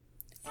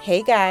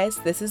Hey guys,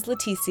 this is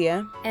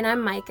Leticia. And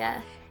I'm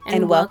Micah.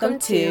 And welcome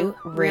to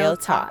Real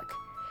Talk.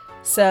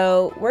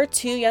 So, we're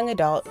two young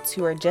adults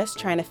who are just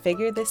trying to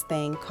figure this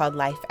thing called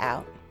life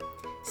out.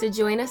 So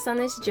join us on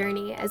this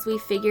journey as we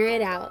figure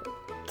it out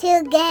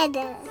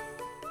together.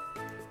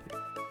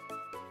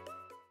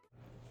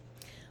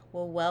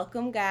 Well,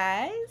 welcome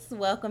guys.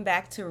 Welcome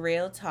back to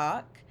Real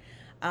Talk.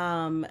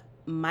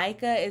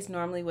 Micah is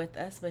normally with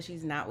us, but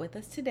she's not with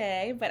us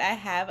today. But I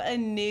have a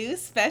new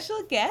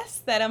special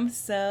guest that I'm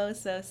so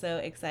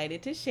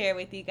excited to share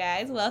with you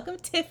guys. Welcome,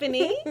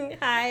 Tiffany.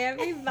 Hi,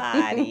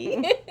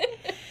 everybody.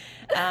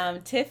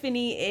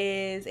 Tiffany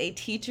is a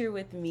teacher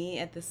with me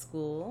at the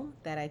school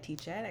that I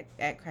teach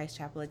at Christ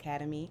Chapel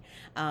Academy.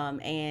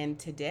 And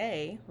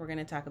today we're going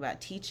to talk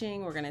about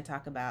teaching. We're going to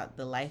talk about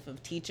the life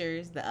of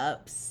teachers, the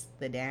ups,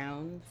 the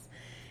downs,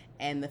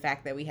 and the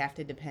fact that we have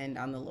to depend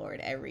on the Lord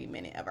every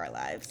minute of our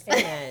lives.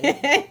 Amen.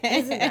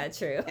 Isn't that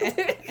true?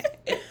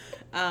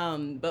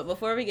 But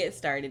before we get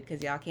started,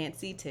 because y'all can't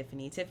see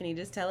Tiffany,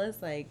 just tell us,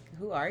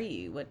 who are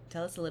you?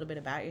 Tell us a little bit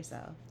about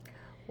yourself.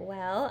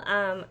 Well,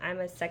 I'm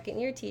a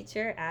second-year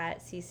teacher at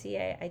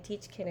CCA. I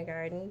teach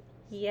kindergarten.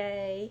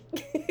 Yay.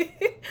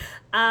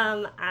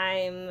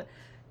 I'm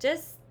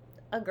just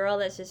a girl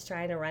that's just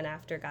trying to run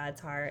after God's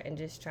heart and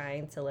just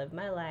trying to live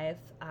my life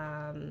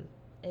and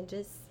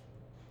just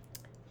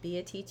be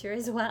a teacher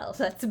as well.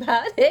 That's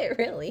about it,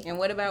 really. And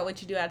what about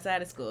what you do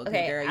outside of school?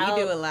 Okay, girl,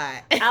 you do a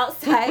lot.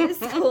 Outside of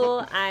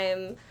school,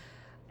 I'm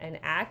an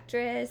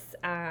actress.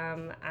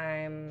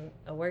 I'm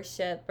a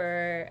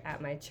worshiper at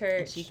my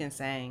church. She can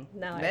sing.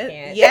 No, I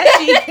can't. Yes,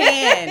 she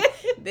can.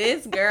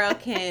 This girl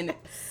can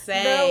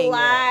sing. The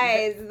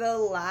lies.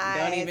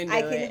 Don't even do it.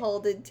 I can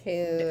hold a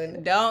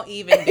tune. Don't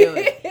even do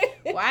it.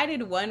 Why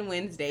did one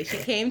Wednesday she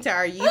came to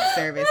our youth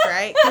service,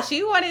 right? Because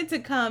she wanted to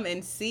come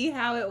and see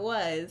how it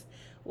was.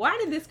 Why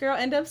did this girl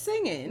end up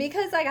singing?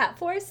 Because I got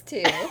forced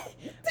to.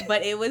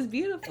 But it was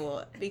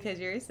beautiful because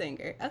you're a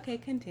singer. Okay,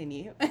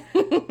 continue.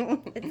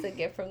 It's a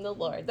gift from the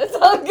Lord. That's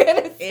all I'm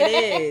going to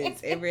say. It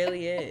is. It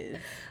really is.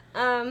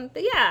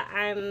 But yeah,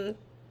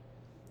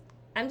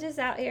 I'm just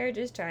out here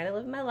just trying to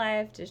live my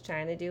life, just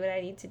trying to do what I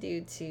need to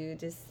do to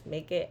just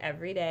make it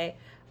every day.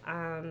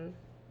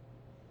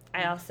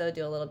 I also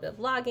do a little bit of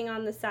vlogging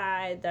on the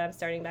side that I'm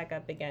starting back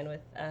up again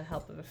with the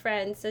help of a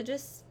friend. So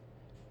just,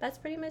 that's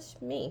pretty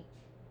much me.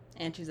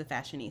 And she's a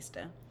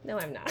fashionista. No,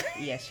 I'm not.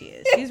 Yes, she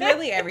is. She's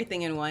really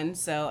everything in one.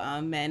 So,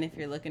 men, if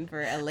you're looking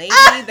for a lady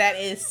that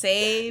is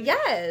saved,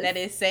 yes, that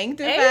is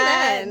sanctified,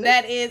 amen,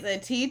 that is a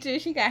teacher,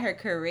 she got her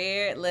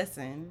career.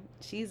 Listen,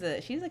 she's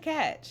a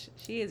catch.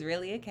 She is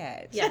really a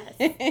catch. Yes,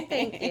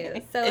 thank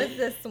you. So is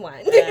this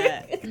one.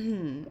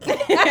 I'm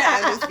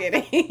just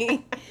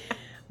kidding.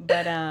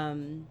 But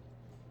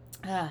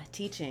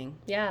teaching.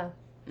 Yeah.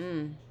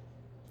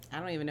 I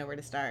don't even know where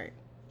to start.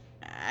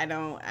 I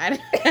don't.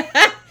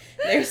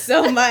 There's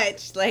so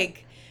much.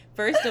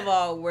 First of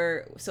all,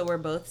 we're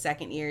both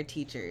second year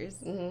teachers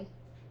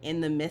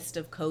in the midst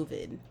of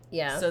COVID.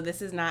 Yeah. So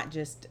this is not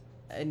just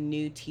a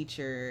new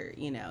teacher,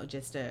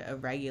 just a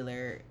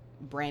regular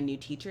brand new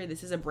teacher.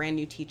 This is a brand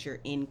new teacher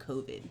in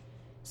COVID.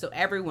 So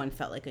everyone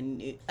felt like a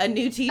new teacher. A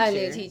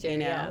new teacher,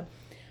 yeah.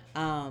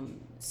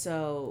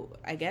 So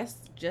I guess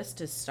just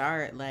to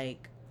start,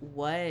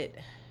 what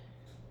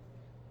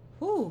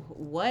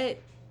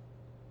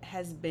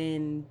has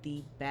been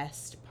the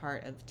best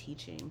part of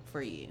teaching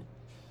for you?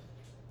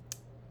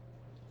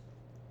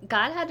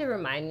 God had to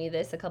remind me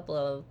this a couple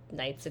of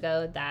nights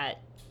ago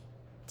that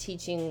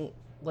teaching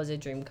was a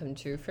dream come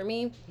true for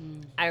me.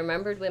 I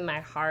remembered when my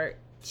heart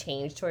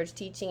changed towards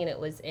teaching, and it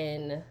was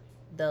in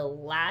the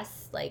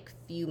last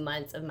few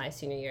months of my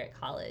senior year at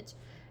college.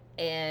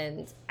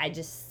 And I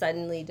just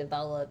suddenly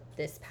developed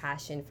this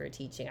passion for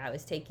teaching. I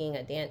was taking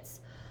a dance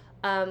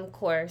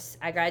course.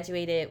 I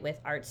graduated with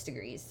arts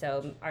degrees,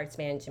 so arts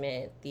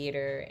management,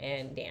 theater,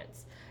 and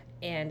dance.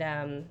 And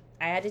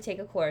I had to take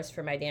a course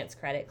for my dance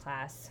credit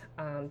class,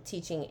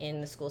 teaching in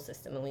the school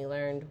system, and we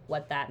learned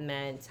what that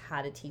meant,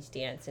 how to teach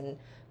dance, and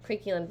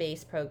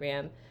curriculum-based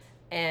program,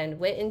 and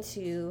went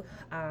into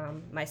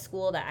my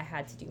school that I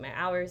had to do my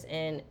hours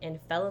in and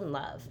fell in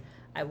love.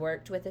 I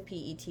worked with a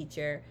PE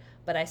teacher,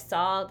 but I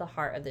saw the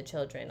heart of the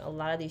children. A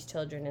lot of these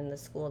children in the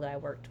school that I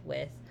worked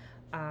with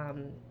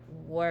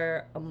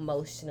were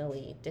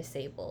emotionally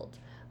disabled.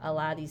 A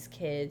lot of these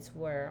kids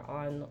were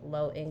on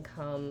low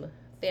income,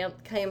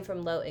 came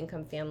from low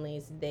income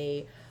families.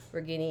 They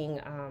were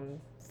getting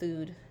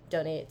food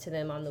donated to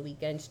them on the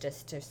weekends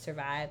just to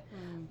survive.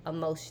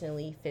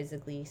 Emotionally,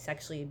 physically,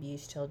 sexually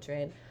abused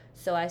children.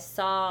 So I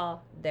saw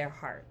their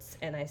hearts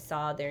and I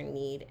saw their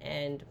need,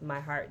 and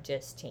my heart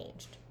just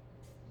changed.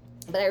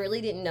 But I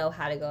really didn't know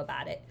how to go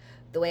about it.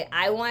 The way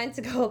I wanted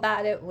to go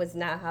about it was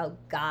not how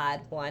God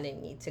wanted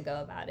me to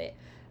go about it.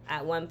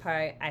 At one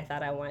part, I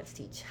thought I wanted to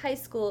teach high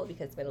school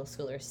because middle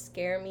schoolers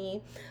scare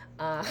me.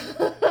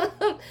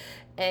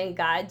 And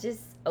God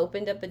just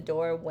opened up a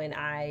door when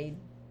I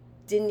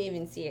didn't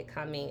even see it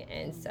coming.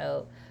 And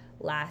so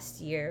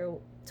last year,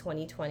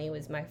 2020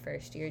 was my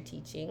first year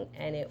teaching,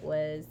 and it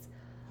was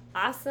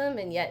awesome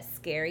and yet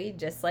scary,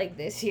 just like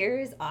this year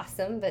is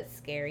awesome but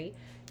scary.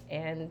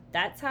 And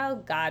that's how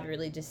God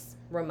really just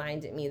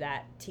reminded me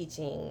that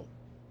teaching,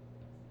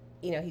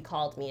 he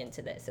called me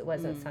into this. It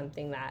wasn't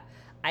something that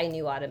I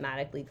knew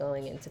automatically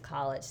going into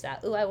college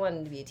that, I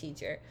wanted to be a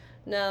teacher.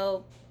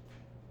 No,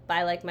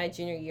 by like my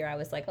junior year, I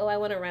was like, I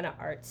want to run an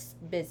arts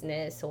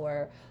business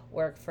or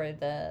work for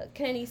the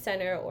Kennedy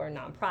Center or a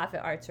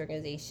nonprofit arts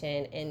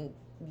organization and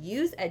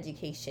use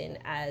education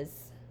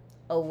as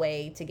a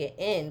way to get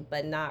in,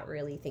 but not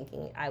really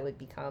thinking I would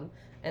become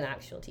an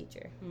actual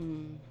teacher.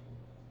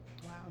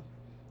 Wow.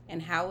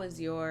 And how was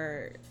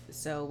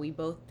so we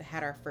both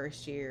had our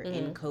first year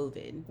in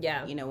COVID.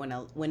 Yeah.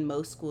 When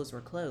most schools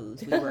were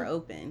closed, we were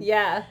open.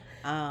 Yeah.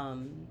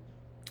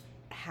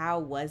 How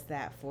was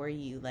that for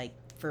you? Like,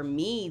 for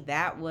me,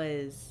 it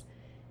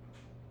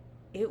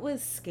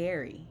was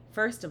scary.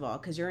 First of all,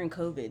 because you're in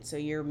COVID, so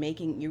you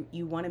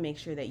want to make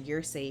sure that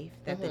you're safe,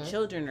 that the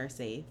children are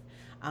safe.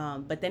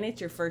 But then it's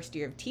your first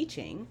year of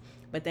teaching,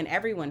 but then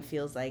everyone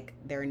feels like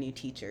they're a new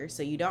teacher,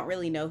 so you don't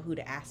really know who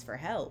to ask for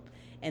help.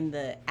 And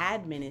the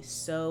admin is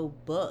so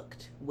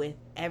booked with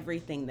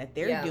everything that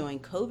they're doing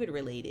COVID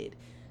related.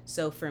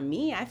 So for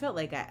me, I felt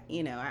like I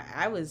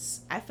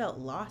felt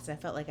lost. I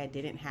felt like I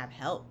didn't have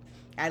help.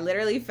 I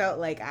literally felt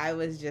like I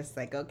was just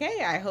like,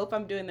 okay, I hope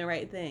I'm doing the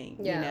right thing,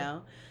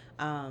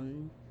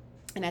 And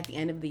at the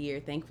end of the year,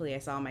 thankfully, I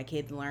saw my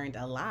kids learned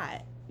a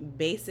lot,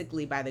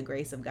 basically by the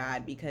grace of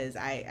God, because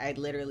I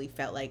literally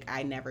felt like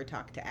I never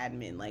talked to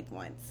admin like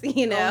once,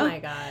 Oh my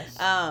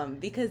gosh.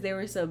 Because they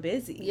were so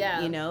busy,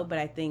 Yeah. But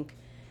I think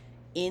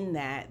in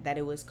that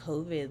it was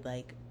COVID,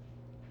 like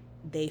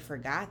they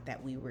forgot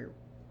that we were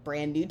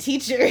brand new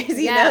teachers,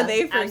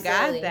 they forgot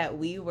absolutely. that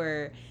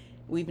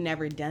we've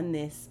never done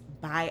this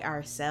by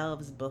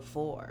ourselves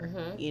before.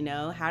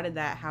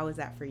 How was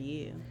that for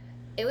you?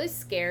 It was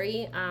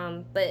scary,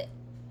 but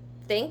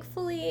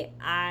thankfully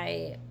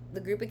the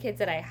group of kids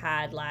that I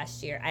had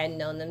last year, I had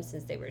known them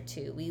since they were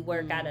 2. We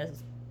work at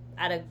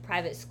a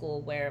private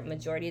school where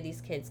majority of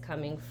these kids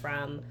coming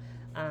from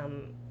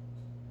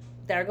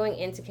that are going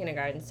into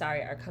kindergarten,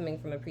 are coming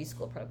from a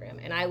preschool program.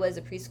 And I was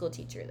a preschool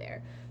teacher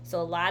there. So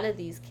a lot of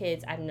these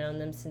kids, I've known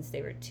them since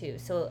they were 2.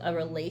 So a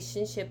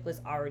relationship was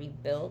already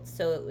built.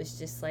 So it was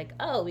just like,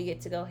 we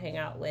get to go hang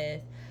out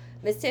with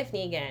Miss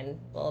Tiffany again.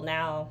 Well,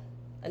 now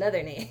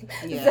another name.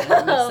 Yeah,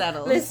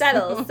 so, Miss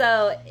Settles.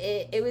 So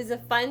it was a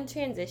fun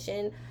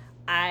transition.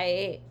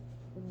 I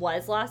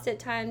was lost at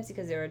times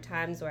because there were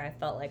times where I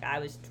felt like I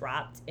was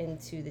dropped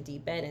into the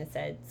deep end and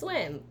said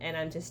swim, and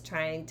I'm just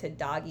trying to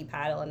doggy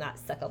paddle and not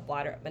suck up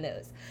water up my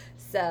nose.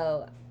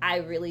 So I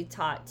really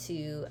talked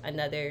to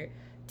another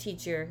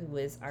teacher who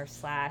was our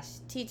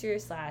 /teacher/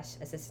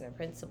 assistant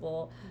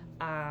principal.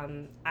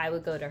 I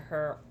would go to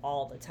her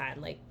all the time.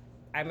 Like,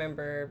 I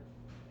remember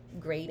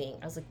grading.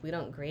 I was like, we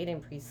don't grade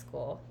in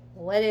preschool.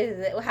 What is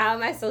it? How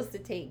am I supposed to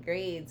take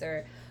grades,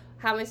 or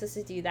how am I supposed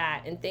to do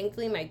that? And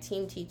thankfully my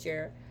team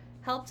teacher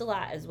helped a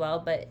lot as well,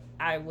 but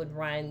I would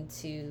run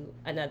to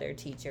another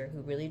teacher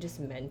who really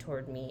just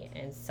mentored me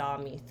and saw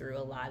me through a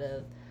lot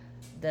of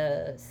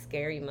the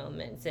scary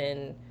moments.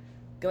 And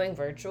going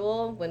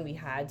virtual when we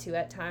had to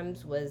at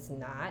times was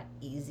not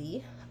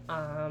easy.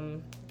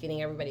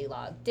 Getting everybody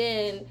logged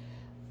in,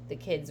 the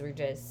kids were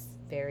just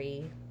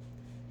very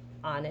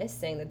honest,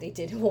 saying that they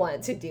didn't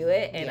want to do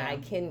it, and I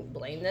couldn't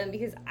blame them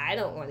because I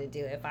don't want to do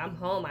it. If I'm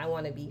home, I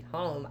want to be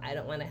home. I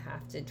don't want to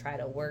have to try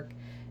to work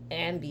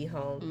and be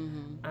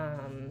home.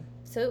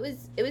 So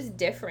it was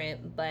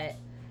different, but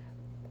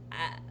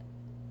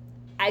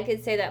I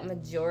could say that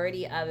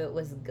majority of it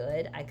was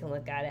good. I can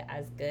look at it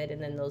as good,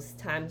 and then those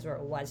times where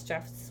it was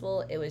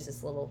stressful, it was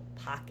just little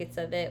pockets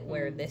of it,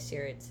 where this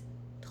year it's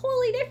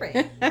totally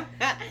different.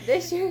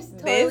 This year's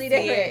totally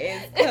this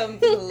different.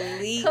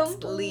 Year is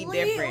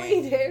completely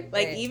different.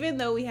 Like, even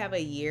though we have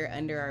a year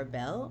under our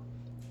belt,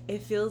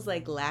 it feels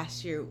like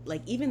last year,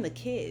 like even the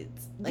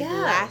kids,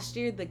 last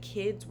year the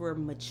kids were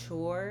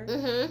mature.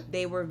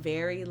 They were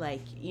very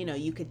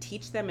you could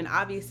teach them, and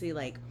obviously it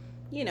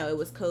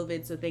was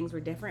COVID, so things were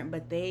different,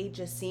 but they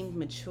just seemed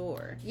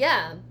mature.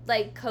 Yeah,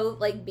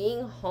 like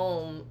being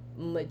home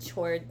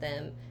matured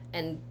them,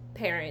 and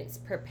parents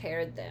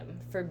prepared them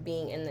for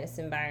being in this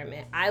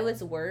environment. I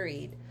was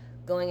worried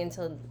going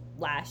into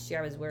last year.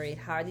 I was worried,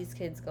 how are these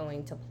kids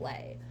going to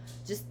play?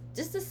 Just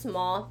the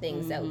small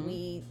things that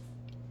we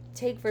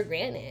take for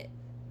granted.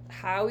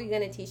 How are we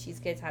going to teach these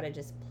kids how to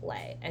just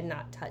play and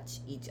not touch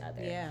each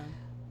other? Yeah.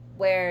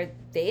 Where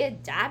they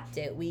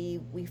adapted.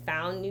 We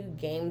found new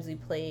games. We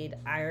played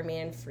Iron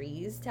Man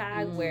freeze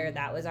tag, where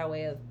that was our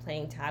way of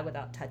playing tag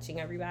without touching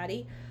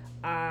everybody.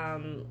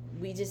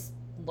 We just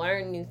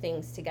learned new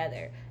things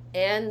together.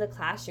 And the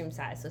classroom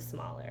size was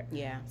smaller.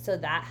 Yeah. So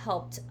that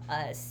helped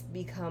us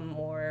become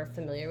more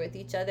familiar with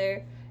each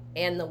other.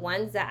 And the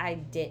ones that I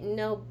didn't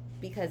know,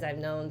 because I've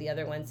known the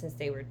other ones since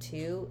they were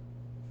 2,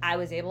 I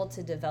was able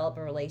to develop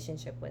a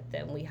relationship with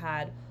them. We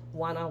had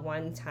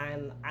one-on-one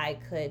time. I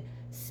could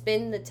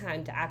spend the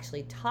time to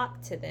actually talk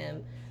to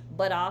them,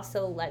 but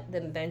also let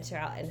them venture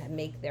out and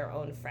make their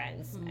own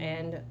friends.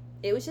 And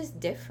it was just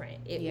different.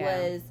 It Yeah.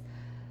 was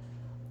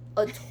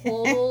a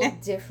total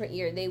different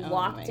year. They Oh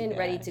walked my in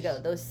ready to gosh.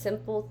 go. Those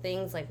simple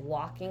things like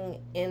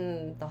walking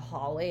in the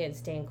hallway and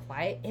staying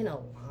quiet in a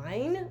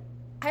line,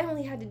 I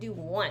only had to do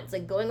once.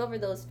 Like going over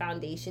those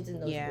foundations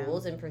and those Yeah.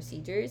 rules and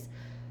procedures,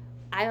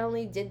 I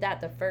only did that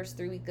the first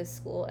 3 weeks of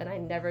school, and I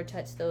never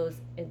touched those.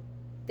 I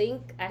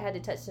think I had to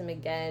touch them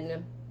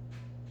again,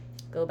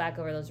 go back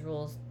over those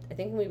rules. I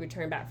think when we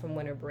returned back from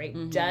winter break,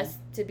 Mm-hmm. just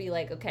to be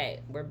like,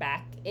 okay, we're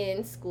back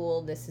in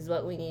school. This is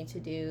what we need to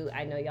do.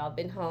 I know y'all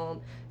been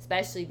home,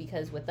 especially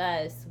because with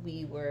us,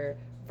 we were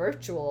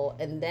virtual,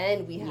 and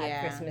then we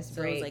had Christmas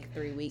So break. it was like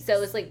 3 weeks. So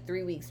it was like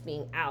 3 weeks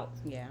being out.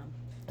 Yeah.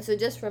 So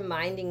just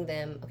reminding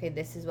them, okay,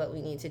 this is what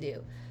we need to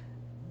do.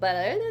 But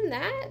other than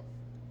that,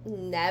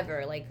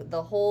 never. Like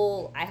the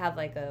whole, I have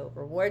like a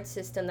reward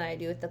system that I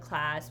do with the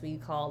class. We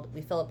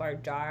fill up our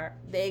jar.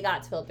 They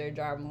got to fill up their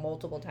jar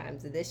multiple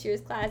times. In this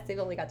year's class, they've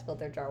only got to fill up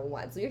their jar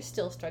once. We're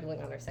still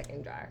struggling on our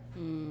second jar.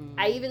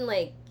 I even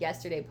like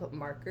yesterday put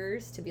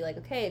markers to be like,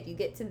 okay, if you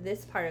get to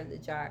this part of the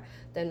jar,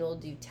 then we'll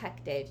do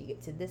tech day. If you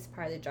get to this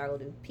part of the jar, we'll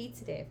do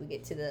pizza day. If we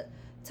get to the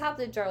top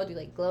of the jar, we'll do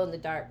like glow in the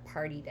dark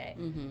party day.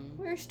 Mm-hmm.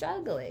 We're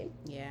struggling.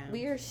 Yeah.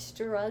 We are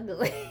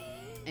struggling.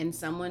 And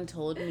someone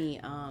told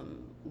me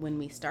when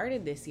we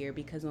started this year,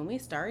 because when we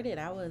started,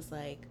 I was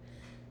like,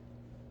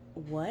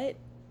 what?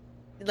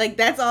 Like,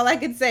 that's all I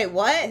could say.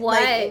 What?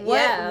 Like,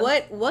 Yeah.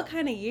 what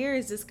kind of year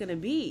is this going to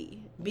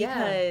be?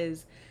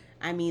 Because,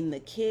 I mean,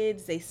 the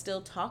kids, they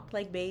still talk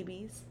like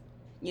babies.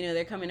 You know,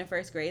 they're coming to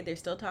first grade. They're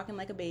still talking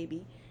like a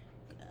baby.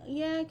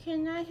 Yeah,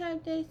 can I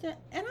have this? And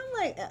I'm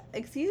like,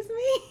 excuse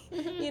me?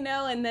 Mm-hmm. You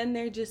know, and then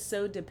they're just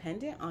so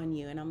dependent on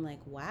you. And I'm like,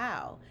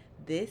 wow,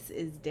 this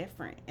is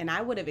different. And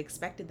I would have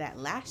expected that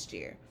last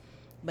year.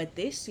 But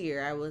this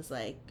year, I was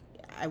like,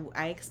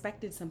 I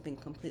expected something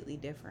completely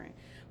different.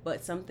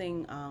 But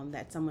something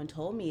that someone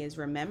told me is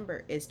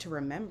to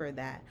remember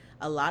that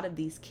a lot of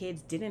these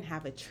kids didn't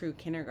have a true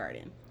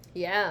kindergarten.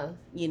 Yeah.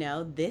 You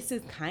know, this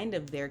is kind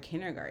of their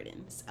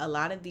kindergartens. A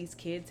lot of these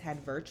kids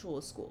had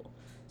virtual school.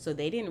 So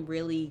they didn't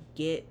really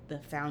get the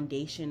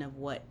foundation of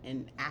what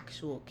an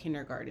actual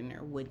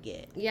kindergartner would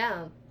get.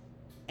 Yeah.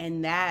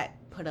 And that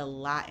put a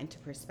lot into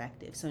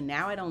perspective. So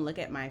now I don't look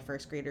at my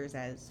first graders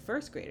as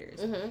first graders.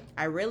 Mm-hmm.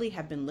 I really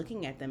have been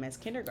looking at them as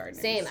kindergartners.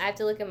 Same. I have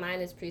to look at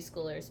mine as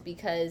preschoolers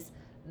because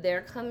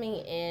they're coming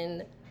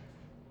in.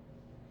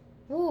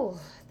 Ooh,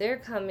 they're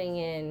coming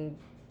in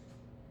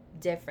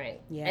different.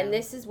 Yeah. And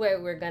this is where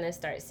we're going to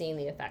start seeing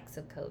the effects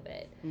of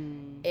COVID.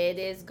 It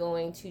is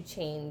going to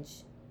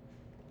change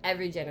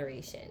every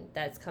generation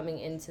that's coming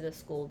into the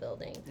school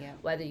building. Yeah.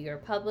 Whether you're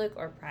public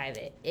or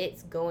private,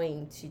 it's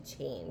going to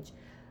change.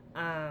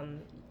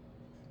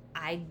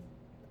 I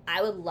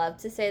would love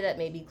to say that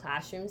maybe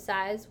classroom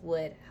size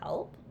would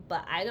help,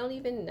 but I don't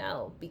even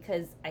know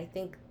because I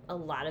think a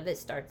lot of it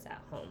starts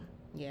at home.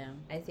 Yeah.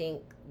 I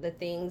think the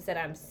things that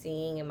I'm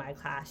seeing in my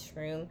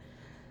classroom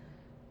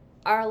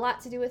are a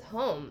lot to do with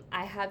home.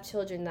 I have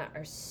children that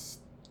are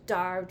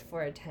starved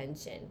for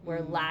attention,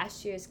 where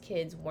last year's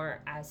kids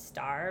weren't as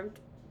starved.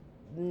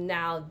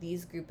 Now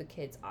these group of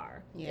kids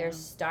are. Yeah. They're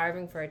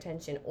starving for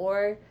attention,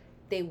 or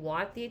they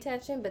want the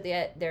attention, but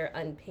they're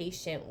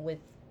impatient with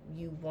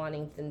you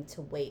wanting them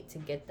to wait to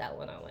get that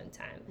one-on-one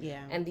time.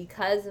 Yeah. And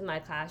because of my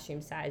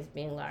classroom size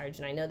being large,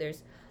 and I know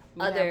there's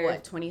you have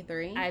what,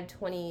 23? I have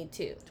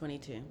 22.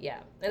 22. Yeah.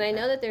 And I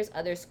know that there's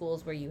other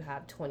schools where you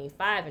have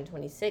 25 and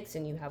 26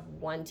 and you have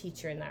one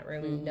teacher in that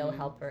room and no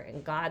helper.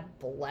 And God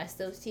bless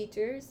those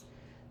teachers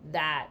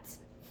that's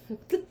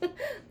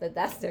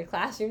their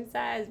classroom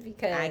size,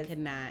 because I could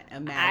not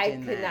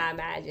imagine not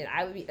imagine.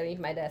 I would be underneath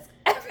my desk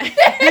every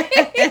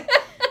day.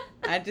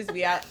 I'd just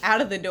be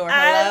out of the door.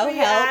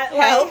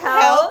 Hello,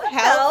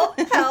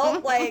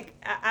 help. Like,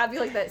 I'd be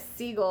like that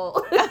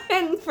seagull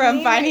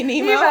from Finding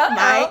Nemo.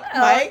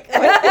 Mike.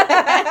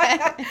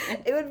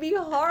 It would be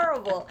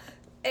horrible.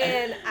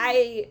 And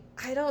I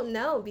don't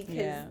know,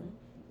 because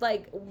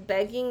like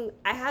begging,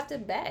 I have to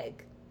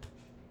beg.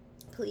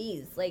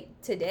 Please, like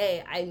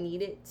today I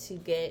needed to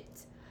get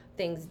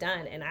things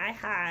done, and I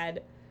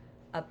had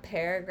a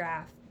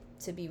paragraph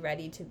to be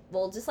ready to,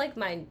 just like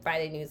my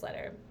Friday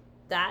newsletter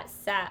that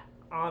sat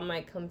on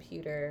my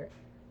computer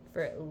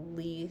for at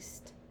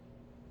least,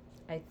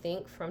 I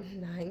think from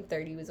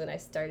 9:30 was when I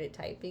started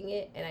typing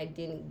it, and I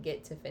didn't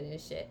get to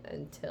finish it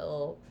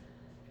until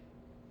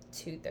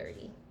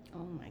 2:30. Oh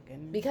my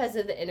goodness. Because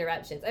of the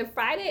interruptions. And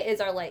Friday is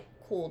our like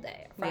cool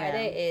day.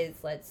 Friday is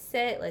let's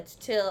sit, let's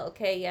chill.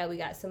 Okay, yeah, we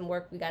got some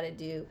work we got to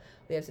do.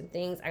 We have some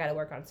things. I got to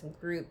work on some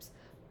groups.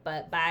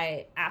 But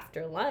by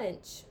after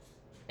lunch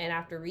and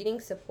after reading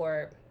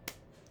support,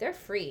 they're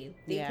free.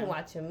 They can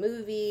watch a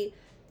movie.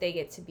 They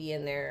get to be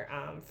in their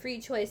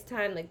free choice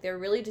time. Like, they're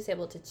really just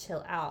able to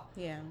chill out.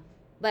 Yeah.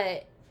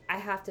 But I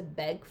have to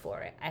beg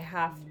for it. I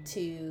have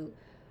to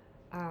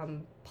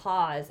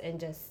pause and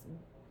just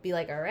be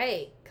like, all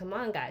right, come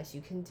on, guys, you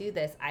can do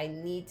this. I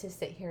need to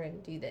sit here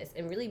and do this,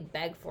 and really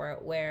beg for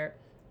it, where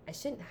I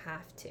shouldn't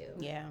have to.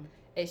 Yeah.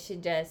 It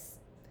should just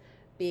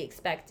be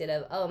expected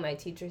of, oh, my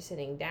teacher's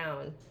sitting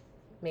down.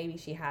 maybe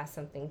she has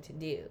something to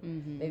do.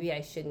 Mm-hmm. Maybe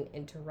I shouldn't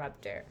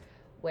interrupt her.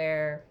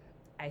 Where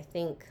I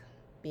think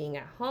being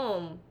at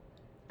home,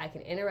 I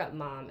can interrupt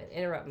mom,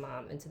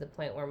 and to the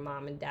point where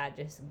mom and dad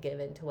just give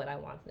in to what I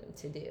want them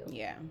to do.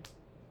 Yeah.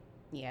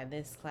 Yeah,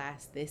 this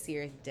class this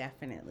year is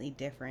definitely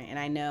different. And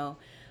I know,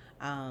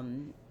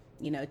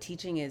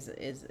 teaching is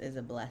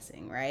a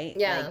blessing, right?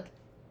 Yeah. Like,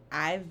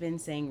 I've been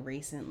saying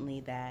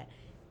recently that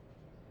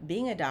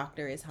being a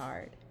doctor is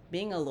hard.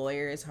 Being a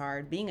lawyer is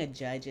hard. Being a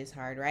judge is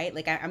hard, right?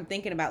 Like, I'm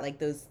thinking about, like,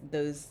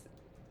 those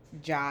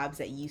jobs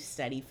that you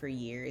study for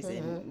years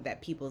and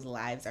that people's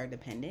lives are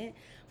dependent.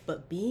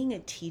 But being a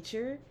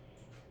teacher,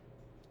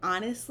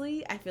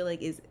 honestly, I feel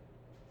like is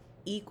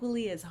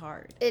equally as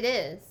hard. It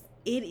is.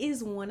 It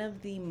is one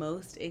of the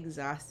most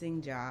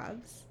exhausting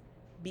jobs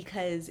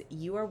because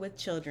you are with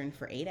children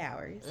for 8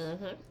 hours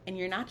and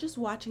you're not just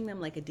watching them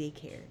like a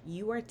daycare.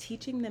 You are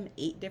teaching them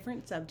 8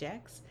 different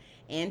subjects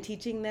and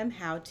teaching them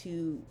how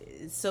to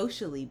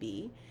socially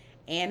be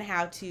and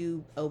how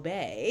to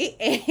obey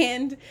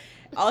and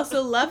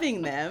also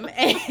loving them.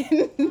 And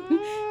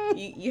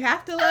you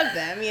have to love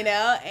them,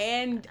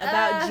 and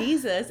about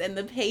Jesus and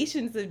the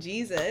patience of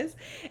Jesus.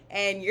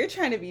 And you're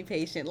trying to be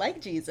patient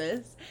like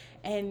Jesus.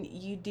 And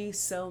you do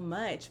so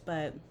much,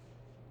 but,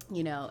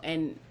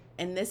 and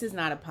this is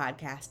not a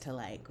podcast to,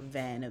 like,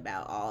 vent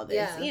about all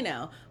this,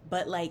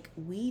 but, like,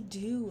 we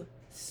do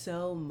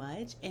so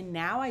much. And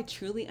now I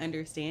truly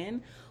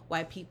understand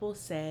why people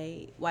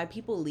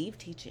leave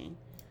teaching.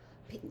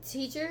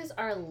 Teachers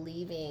are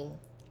leaving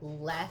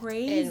left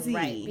Crazy. and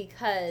right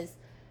because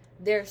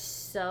they're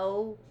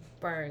so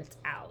burnt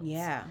out.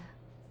 Yeah.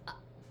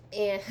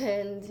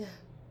 And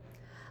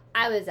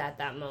I was at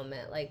that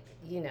moment, like,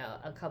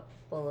 a couple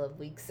of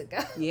weeks ago.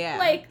 Yeah.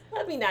 Like,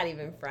 let me not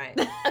even front.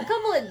 A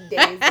couple of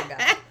days ago,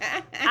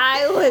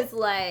 I was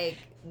like,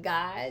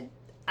 God,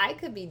 I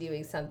could be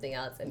doing something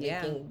else and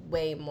making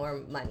way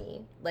more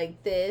money.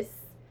 Like, this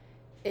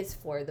is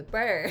for the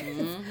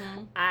birds.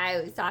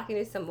 I was talking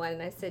to someone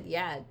and I said,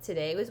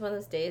 today was one of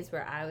those days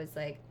where I was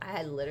like, I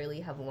had literally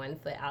have one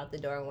foot out the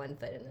door and one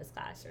foot in this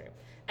classroom.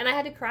 And I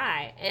had to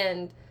cry.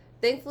 And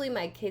thankfully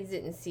my kids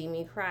didn't see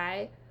me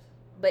cry,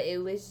 but it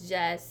was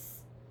just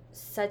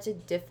such a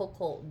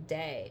difficult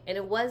day. And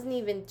it wasn't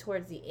even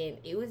towards the end.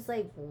 It was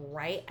like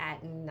right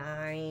at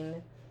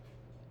 9,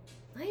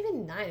 not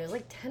even 9, it was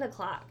like 10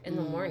 o'clock in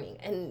the morning.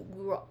 And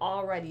we were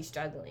already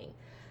struggling.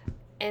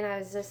 And I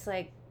was just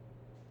like,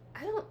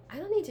 I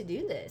don't need to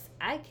do this.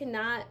 I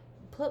cannot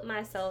put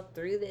myself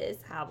through this,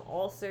 have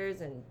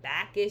ulcers and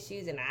back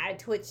issues and eye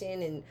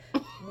twitching and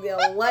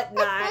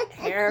whatnot,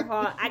 hair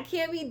fall. I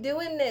can't be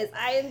doing this.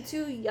 I am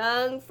too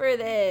young for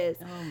this.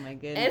 Oh my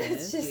goodness. And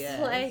it's just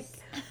like,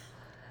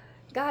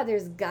 God,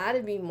 there's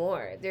gotta be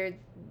more.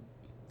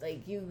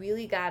 You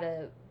really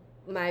gotta,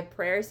 my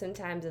prayer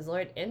sometimes is,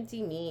 Lord,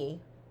 empty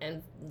me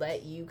and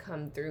let you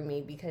come through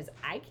me because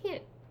I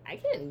can't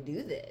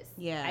do this.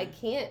 Yeah. I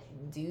can't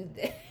do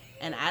this.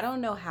 And I don't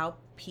know how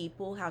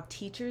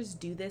teachers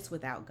do this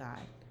without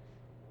God.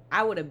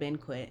 I would have been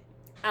quit.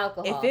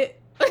 Alcohol. If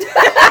it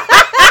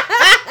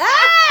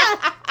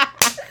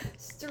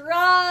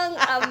strong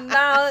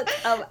amount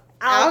of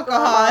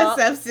alcohol,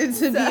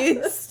 substance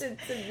abuse.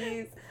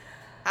 abuse.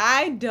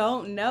 I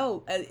don't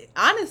know.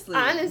 Honestly.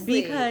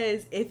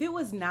 Because if it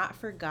was not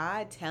for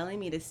God telling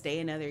me to stay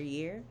another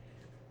year,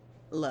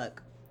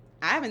 look,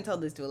 I haven't told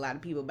this to a lot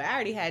of people, but I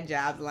already had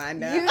jobs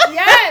lined up.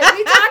 Yes,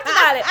 we talked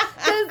about it.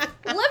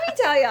 Because let me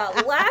tell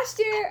y'all, last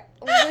year,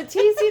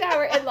 Leticia and I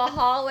were in the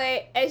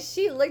hallway, and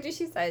she looked and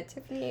she said,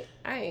 Tiffany,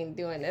 I ain't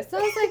doing this. So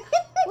I was like,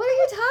 what are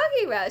you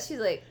talking about? She's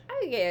like,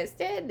 I can't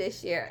stand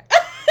this year. I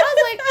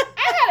was like,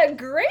 I had a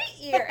great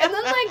year. And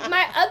then, like,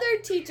 my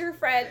other teacher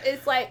friend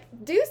is like,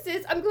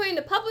 deuces, I'm going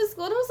to public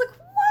school. And I was like,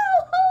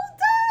 whoa, hold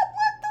up.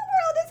 What the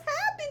world is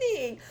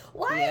happening?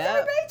 Why is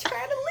everybody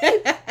trying to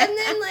leave? And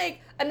then,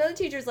 like, another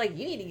teacher's like,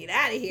 you need to get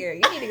out of here.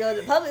 You need to go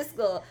to public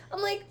school.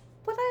 I'm like,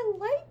 but I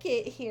like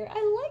it here.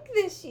 I like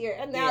this year.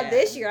 And now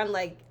this year, I'm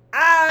like,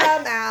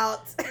 I'm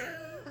out.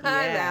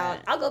 I'm out.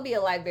 I'll go be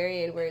a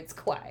librarian where it's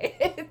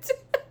quiet.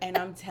 And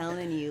I'm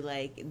telling you,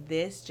 like,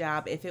 this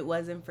job, if it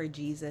wasn't for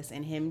Jesus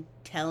and him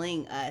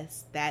telling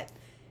us that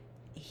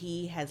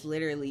he has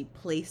literally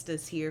placed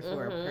us here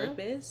for a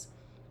purpose,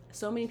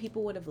 so many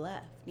people would have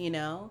left,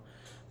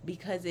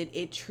 because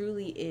it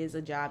truly is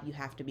a job you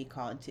have to be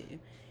called to.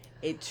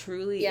 It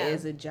truly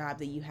is a job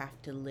that you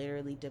have to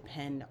literally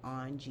depend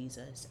on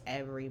Jesus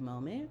every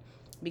moment.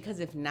 Because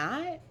if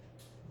not,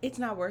 it's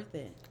not worth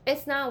it.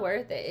 It's not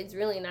worth it. It's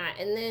really not.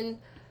 And then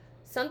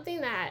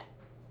something that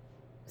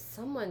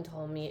someone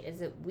told me is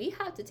that we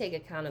have to take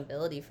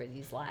accountability for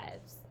these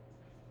lives.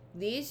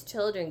 These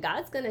children,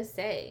 God's going to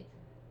say,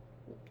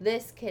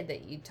 this kid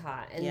that you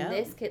taught and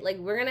this kid, like,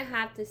 we're going to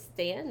have to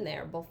stand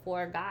there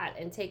before God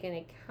and take an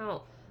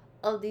account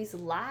of these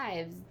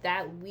lives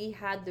that we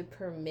had the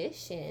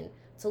permission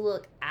to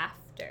look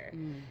after.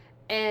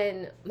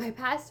 And my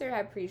pastor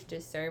had preached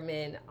a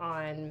sermon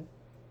on,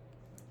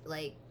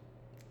 like,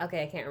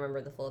 Okay, I can't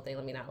remember the full thing.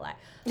 Let me not lie.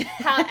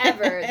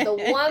 However, the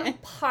one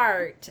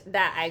part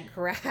that I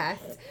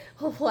grasped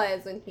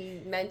was when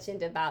he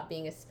mentioned about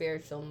being a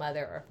spiritual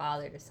mother or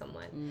father to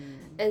someone.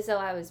 And so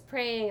I was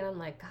praying, and I'm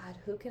like, God,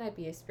 who can I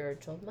be a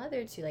spiritual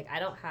mother to? Like, I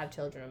don't have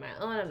children of my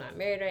own. I'm not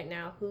married right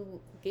now.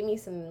 Give me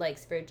some, like,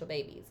 spiritual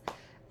babies.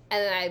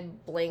 And then I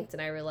blinked,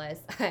 and I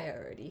realized I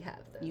already have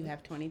them. You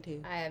have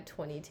 22. I have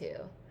 22.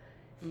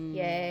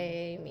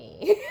 Yay,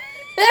 me.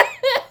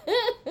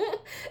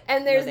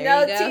 And there's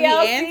no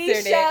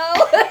TLC show.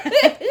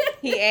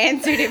 He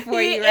answered it for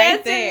you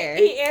right there.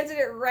 He answered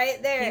it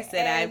right there. He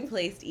said, I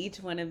placed each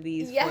one of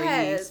these for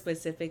you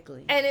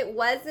specifically. And it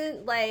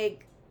wasn't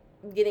like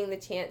getting the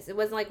chance. It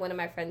wasn't like one of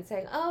my friends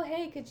saying, oh,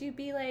 hey, could you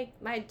be like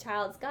my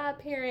child's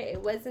godparent?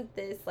 It wasn't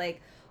this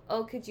like,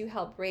 oh, could you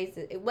help raise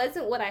it? It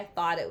wasn't what I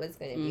thought it was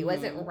going to be. It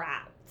wasn't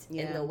wrapped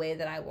in the way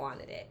that I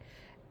wanted it.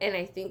 And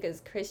I think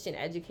as Christian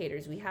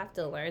educators, we have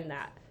to learn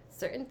that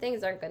certain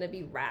things aren't going to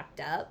be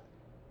wrapped up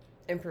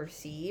and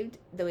perceived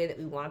the way that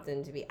we want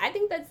them to be. I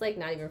think that's like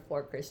not even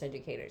for Christian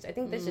educators. I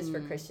think that's just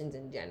for Christians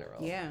in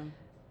general. Yeah.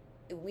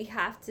 We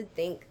have to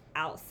think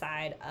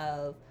outside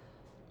of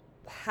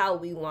how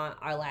we want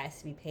our lives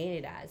to be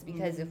painted as.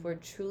 Because if we're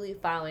truly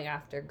following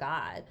after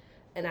God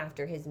and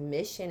after his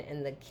mission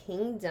and the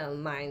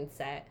kingdom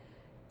mindset,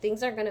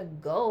 things aren't going to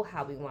go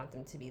how we want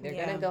them to be. They're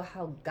going to go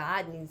how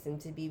God needs them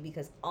to be,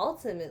 because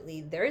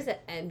ultimately there's an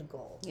end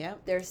goal.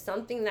 Yep. There's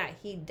something that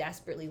he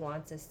desperately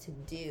wants us to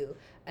do,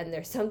 and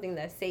there's something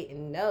that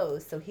Satan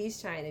knows, so he's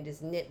trying to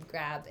just nip,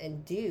 grab,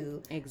 and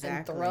do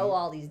and throw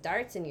all these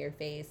darts in your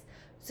face.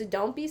 So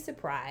don't be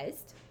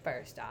surprised,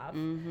 first off.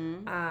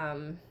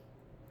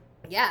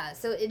 Yeah,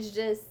 so it's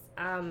just...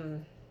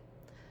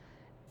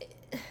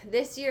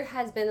 this year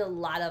has been a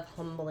lot of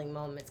humbling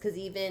moments, because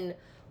even...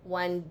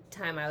 one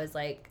time I was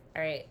like,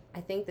 all right,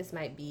 I think this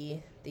might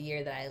be the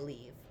year that I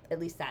leave, at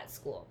least that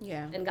school.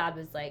 Yeah. And God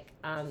was like,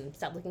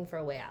 stop looking for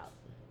a way out.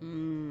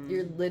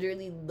 You're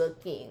literally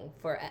looking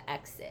for an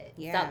exit.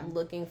 Yeah. Stop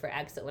looking for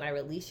exit. When I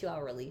release you,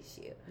 I'll release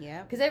you.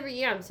 Yeah. Because every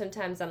year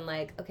sometimes I'm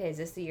like, okay, is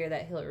this the year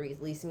that he'll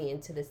release me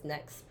into this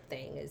next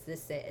thing? Is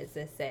this it? Is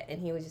this it?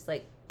 And he was just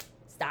like,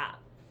 stop.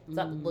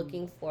 Stop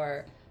looking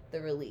for the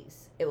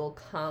release. It will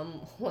come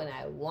when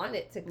I want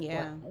it to come.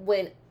 Yeah.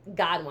 When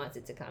God wants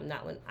it to come,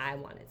 not when I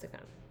want it to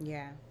come.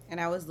 Yeah.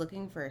 And I was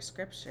looking for a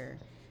scripture.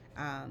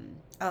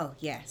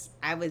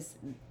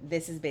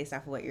 This is based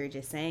off of what you were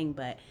just saying,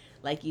 but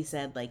like you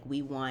said, like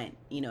we want,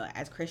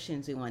 as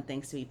Christians, we want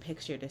things to be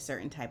pictured a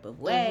certain type of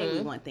way.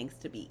 We want things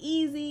to be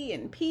easy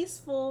and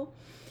peaceful.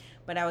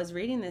 But I was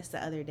reading this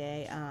the other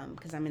day,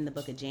 because I'm in the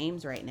book of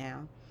James right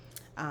now.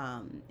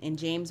 In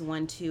James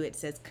 1:2, it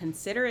says,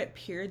 "Consider it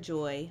pure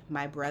joy,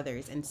 my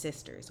brothers and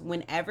sisters,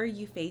 whenever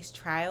you face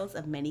trials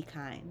of many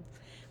kinds,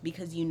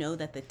 because you know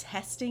that the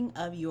testing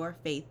of your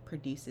faith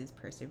produces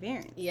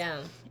perseverance.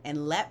 Yeah.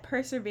 And let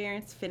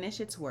perseverance finish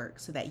its work,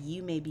 so that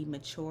you may be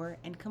mature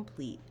and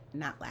complete,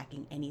 not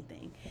lacking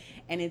anything."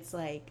 And it's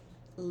like,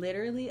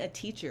 literally a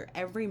teacher,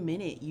 every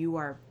minute you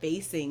are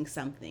facing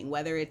something,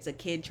 whether it's a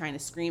kid trying to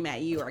scream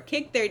at you or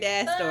kick their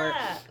desk or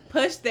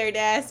push their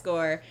desk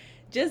or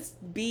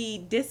just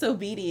be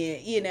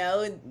disobedient,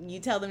 you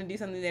tell them to do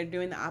something, they're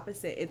doing the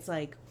opposite. It's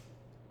like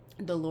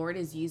the Lord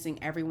is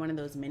using every one of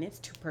those minutes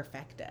to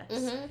perfect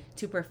us,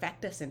 to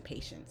perfect us in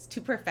patience, to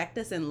perfect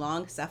us in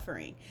long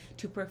suffering,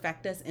 to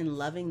perfect us in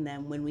loving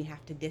them when we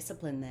have to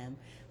discipline them,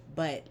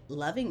 but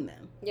loving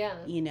them. Yeah.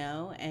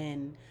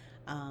 And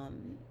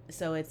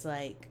so it's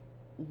like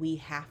we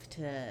have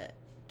to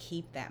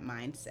keep that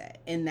mindset.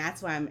 And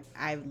that's why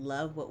I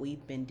love what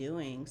we've been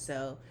doing.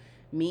 So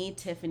me,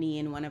 Tiffany,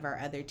 and one of our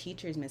other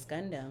teachers, Miss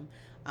Gundam,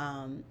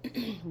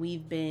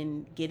 we've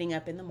been getting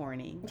up in the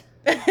morning.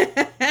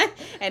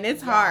 And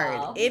it's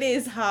hard. It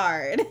is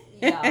hard.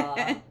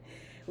 Yeah.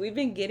 We've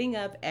been getting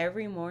up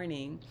every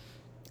morning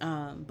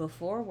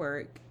before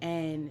work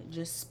and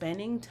just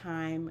spending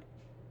time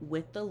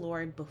with the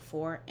Lord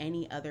before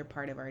any other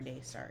part of our day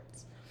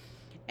starts.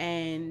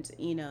 And,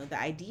 the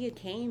idea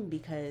came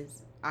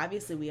because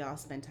obviously we all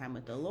spend time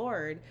with the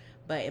Lord,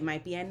 but it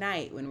might be at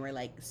night when we're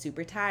like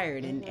super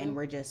tired and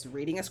we're just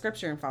reading a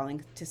scripture and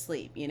falling to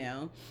sleep,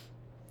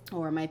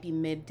 or it might be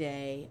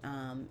midday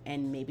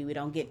and maybe we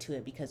don't get to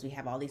it because we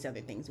have all these other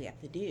things we have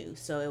to do.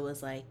 So it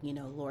was like,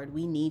 Lord,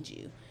 we need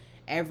you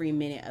every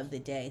minute of the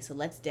day. So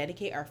let's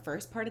dedicate our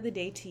first part of the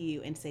day to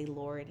you and say,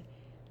 Lord,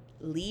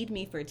 lead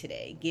me for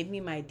today. Give me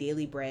my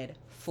daily bread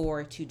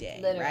for today.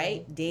 Literally,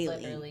 right?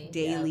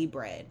 Daily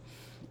bread.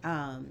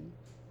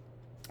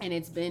 And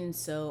it's been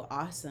so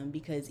awesome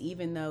because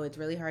even though it's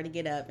really hard to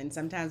get up and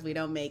sometimes we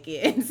don't make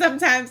it and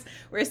sometimes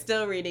we're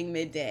still reading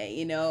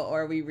midday,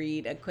 or we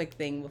read a quick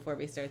thing before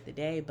we start the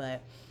day.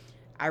 But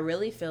I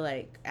really feel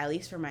like, at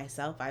least for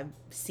myself, I've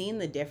seen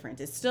the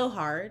difference. It's still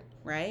hard,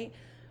 right?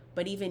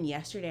 But even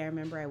yesterday, I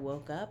remember I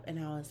woke up and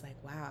I was like,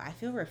 wow, I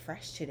feel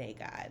refreshed today,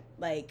 God.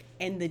 Like,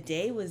 and the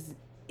day was,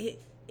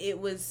 it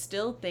was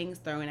still things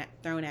thrown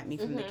at me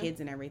from the kids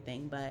and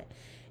everything, but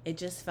it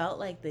just felt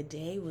like the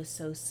day was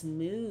so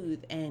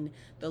smooth, and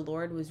the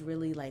Lord was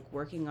really like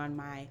working on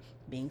my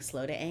being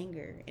slow to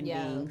anger and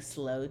Yeah. being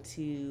slow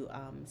to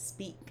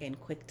speak and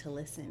quick to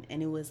listen.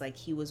 And it was like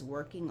he was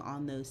working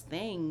on those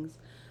things,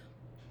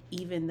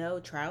 even though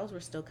trials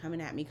were still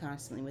coming at me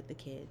constantly with the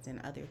kids and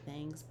other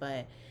things.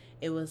 But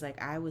it was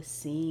like I was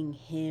seeing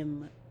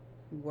him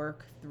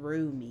work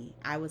through me.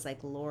 I was like,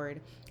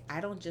 Lord, I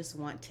don't just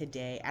want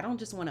today, I don't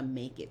just want to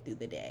make it through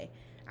the day.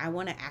 I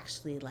want to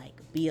actually like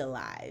be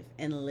alive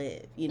and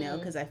live, you know,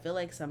 because I feel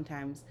like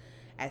sometimes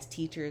as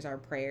teachers, our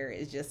prayer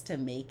is just to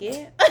make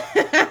it.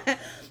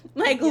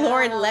 Like,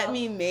 Lord, let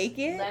me make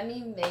it. Let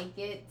me make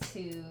it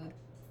to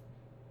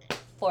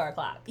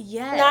 4:00.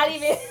 Yes. Not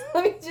even.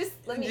 Let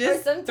me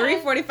just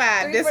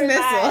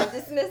 3:45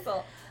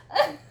 dismissal.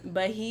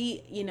 But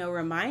he, you know,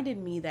 reminded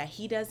me that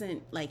he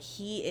doesn't, like,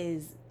 he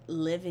is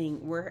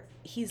living,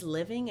 he's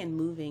living and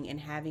moving and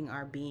having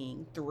our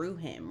being through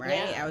him,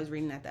 right? Yeah. I was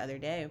reading that the other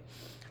day.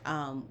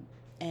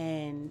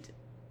 And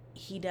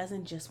he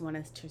doesn't just want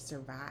us to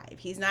survive.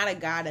 He's not a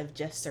God of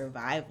just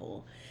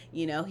survival.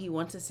 You know, he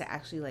wants us to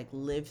actually like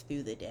live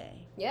through the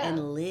day. Yeah.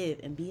 And live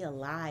and be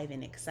alive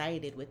and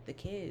excited with the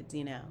kids,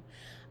 you know.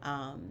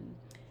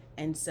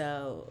 And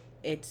so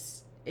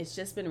it's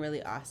just been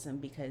really awesome,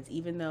 because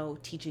even though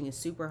teaching is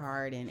super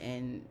hard,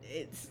 and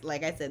it's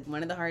like I said,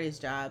 one of the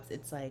hardest jobs,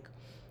 it's like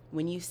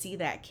when you see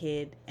that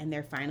kid and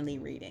they're finally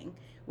reading,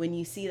 when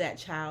you see that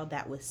child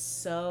that was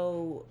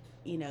so,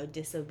 you know,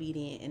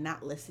 disobedient and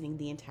not listening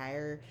the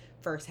entire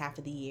first half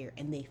of the year,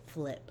 and they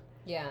flip.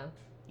 Yeah.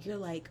 You're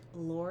like,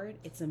 Lord,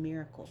 it's a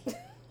miracle.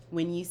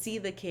 When you see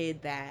the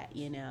kid that,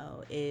 you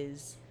know,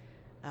 is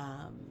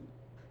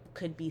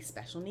could be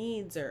special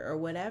needs or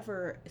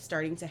whatever,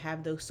 starting to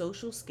have those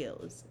social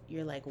skills,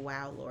 you're like,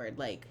 wow, Lord,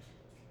 like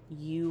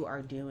you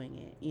are doing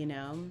it, you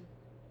know?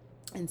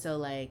 And so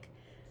like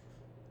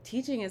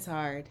teaching is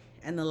hard,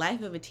 and the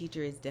life of a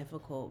teacher is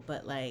difficult,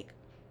 but like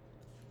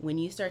when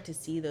you start to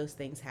see those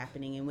things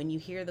happening, and when you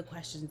hear the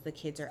questions the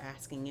kids are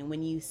asking, and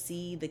when you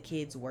see the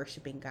kids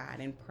worshiping God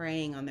and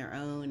praying on their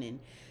own, and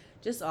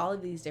just all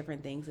of these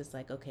different things, it's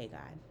like, okay,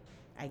 God,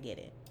 I get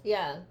it.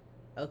 Yeah.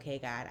 Okay,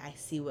 God, I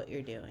see what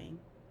you're doing.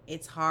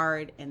 It's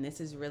hard and this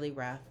is really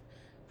rough,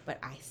 but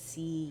I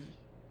see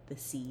the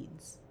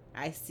seeds.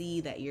 I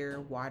see that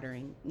you're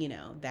watering, you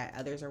know, that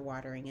others are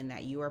watering, and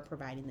that you are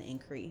providing the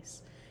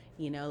increase.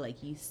 You know,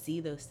 like you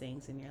see those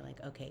things and you're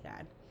like, okay,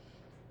 God,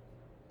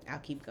 I'll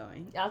keep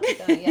going.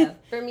 Yeah.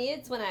 For me,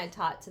 it's when I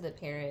taught to the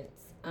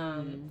parents.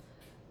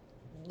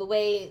 The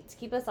way to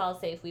keep us all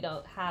safe, we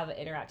don't have an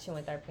interaction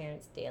with our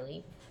parents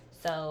daily.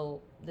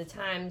 So the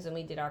times when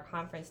we did our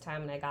conference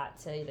time and I got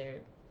to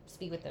either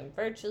speak with them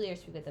virtually or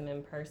speak with them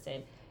in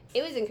person,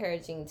 it was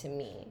encouraging to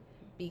me,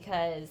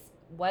 because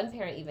one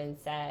parent even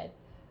said,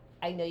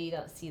 I know you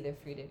don't see the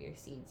fruit of your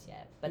seeds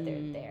yet, but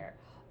they're there.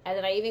 And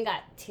then I even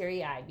got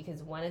teary-eyed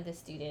because one of the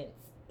students,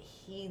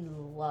 he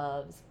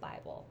loves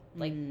Bible.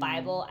 Like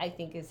Bible, I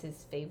think, is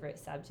his favorite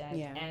subject.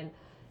 Yeah. And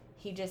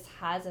he just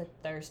has a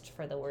thirst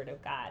for the Word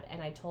of God.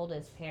 And I told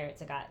his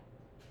parents,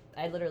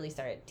 I literally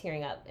started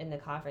tearing up in the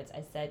conference.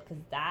 I said,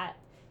 because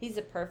he's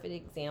a perfect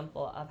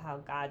example of how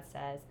God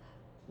says,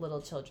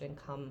 little children,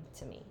 come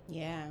to me.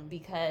 Yeah.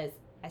 Because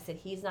I said,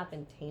 he's not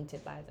been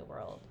tainted by the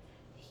world.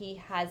 He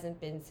hasn't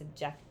been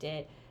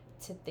subjected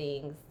to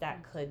things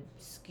that could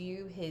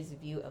skew his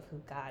view of who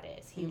God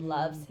is. He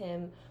loves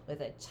him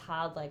with a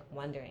childlike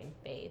wonder and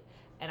faith.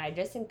 And I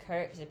just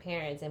encourage the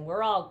parents, and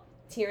we're all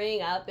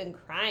tearing up and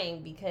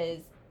crying because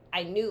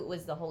I knew it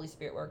was the Holy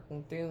Spirit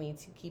working through me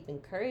to keep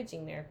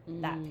encouraging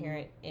that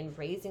parent in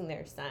raising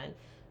their son.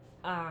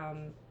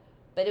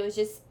 But it was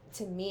just,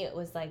 to me, it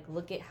was like,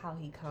 look at how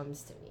he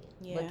comes to me.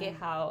 Yeah. Look at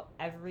how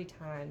every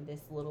time this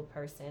little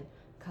person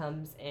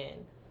comes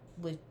in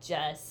with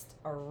just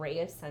a ray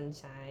of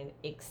sunshine,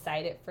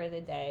 excited for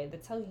the day.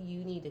 That's how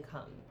you need to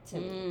come to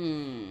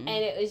me. And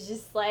it was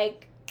just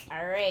like,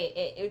 all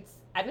right,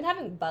 I've been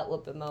having butt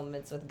whooping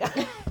moments with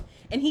God.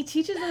 And he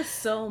teaches us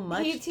so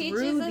much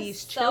through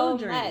these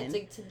children. So much.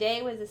 Like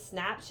today was a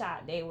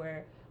snapshot day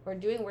where we're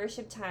doing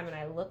worship time, and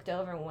I looked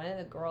over and one of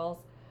the girls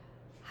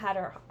had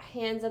her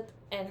hands up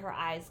and her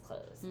eyes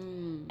closed.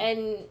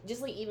 And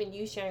just like even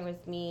you sharing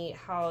with me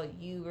how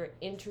you were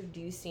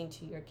introducing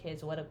to your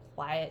kids what a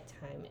quiet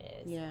time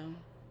is. Yeah.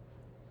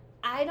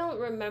 I don't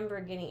remember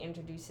getting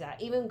introduced to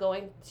that. Even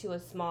going to a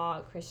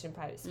small Christian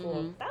private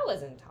school, that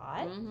wasn't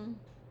taught.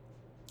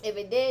 If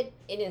it did,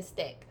 it didn't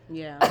stick.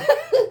 Yeah.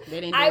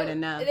 They didn't do it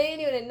enough. They didn't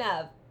do it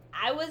enough.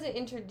 I wasn't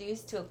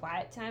introduced to a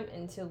quiet time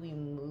until we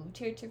moved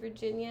here to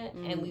Virginia,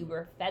 and we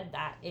were fed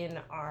that in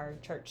our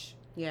church.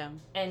 Yeah.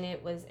 And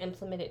it was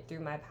implemented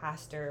through my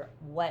pastor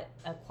what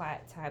a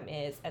quiet time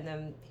is. And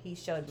then he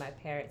showed my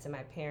parents, and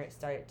my parents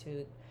started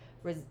to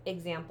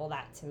example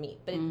that to me.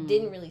 But it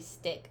didn't really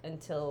stick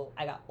until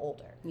I got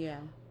older. Yeah.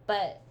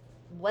 But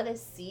what a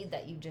seed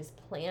that you just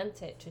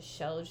planted to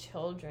show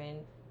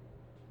children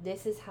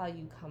this is how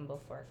you come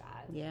before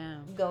God. Yeah.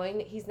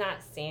 He's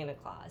not Santa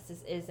Claus.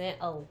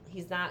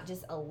 He's not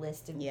just a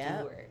list of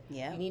doer.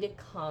 Yeah. You need to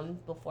come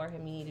before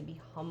him. You need to be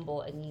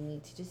humble, and you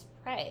need to just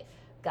pray.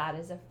 God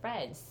is a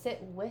friend.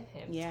 Sit with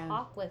him. Yeah.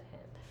 Talk with him.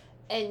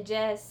 And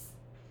just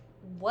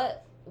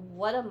what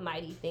a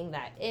mighty thing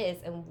that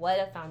is, and what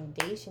a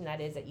foundation that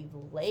is that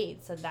you've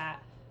laid, so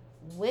that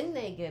when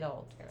they get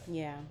older,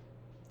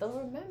 they'll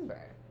remember.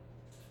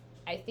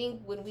 I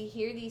think when we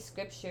hear these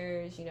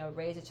scriptures,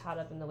 raise a child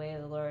up in the way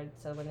of the Lord,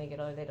 so when they get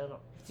older, they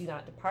do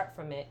not depart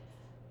from it.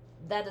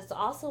 That is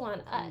also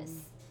on us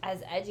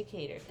as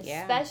educators,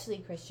 especially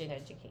Christian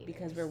educators,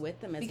 because we're with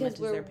them as much as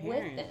their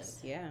parents.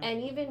 Yeah.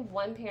 And even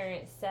one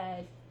parent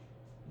said,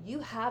 "You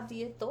have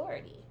the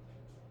authority.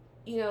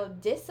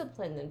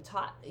 Discipline them,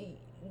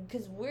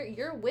 because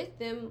you're with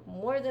them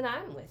more than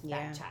I'm with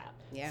that child.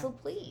 Yeah. So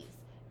please."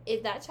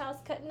 If that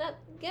child's cutting up,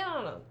 get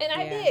on him. And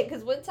I did,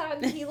 because one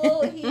time he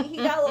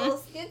got a little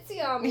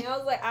skitsy on me. I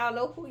was like, I don't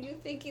know who you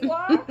think you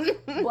are,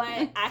 but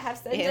I have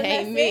sent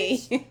a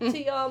message to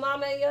your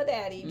mama and your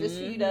daddy just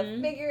for you to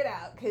figure it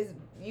out, because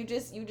you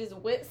just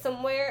went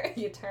somewhere,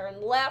 you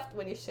turned left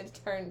when you should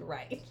have turned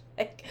right.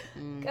 Like,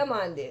 come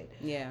on, dude.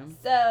 Yeah.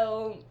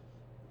 So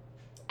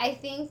I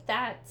think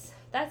that's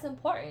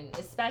important,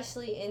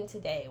 especially in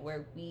today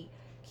where we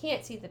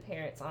can't see the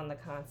parents on the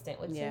constant,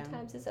 which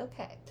sometimes is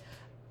okay.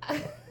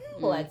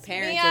 Let's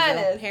be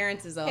honest.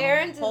 Parents is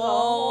a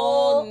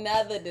whole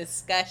nother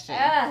discussion.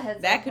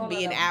 That could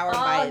be an hour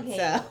by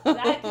itself.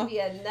 That could be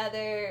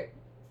another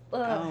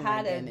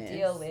how to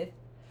deal with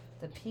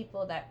the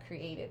people that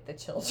created the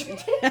children.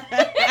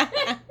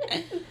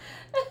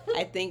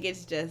 I think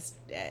it's just,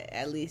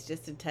 at least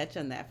just to touch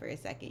on that for a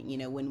second,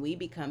 when we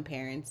become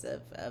parents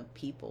of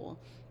people,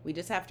 we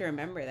just have to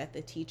remember that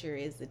the teacher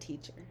is the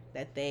teacher,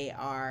 that they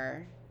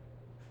are,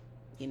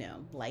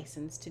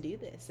 licensed to do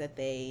this, that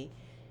they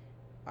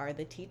are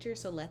the teacher,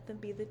 so let them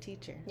be the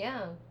teacher.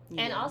 Yeah.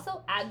 And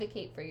also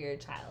advocate for your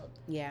child.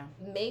 Yeah.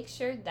 Make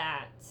sure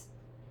that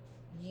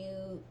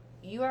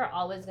you are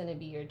always going to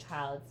be your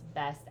child's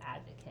best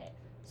advocate.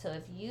 So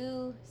if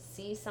you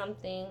see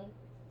something,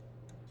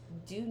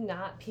 do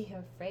not be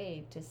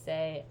afraid to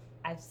say,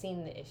 I've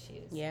seen the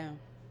issues. Yeah.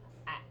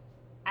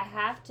 I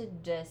have to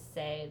just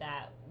say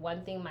that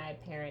one thing my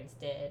parents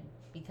did,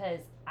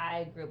 because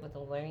I grew up with a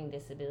learning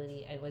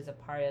disability and was a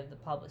part of the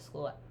public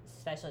school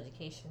special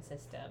education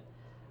system,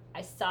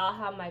 I saw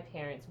how my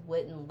parents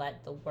wouldn't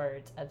let the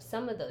words of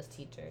some of those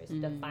teachers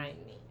define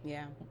me.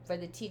 Yeah. For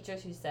the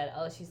teachers who said,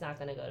 oh, she's not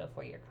going to go to a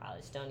 4-year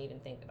college, don't even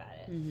think about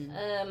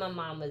it. My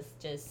mom was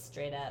just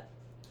straight up,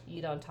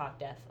 you don't talk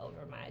death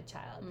over my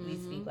child. We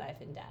speak life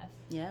and death.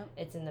 Yeah.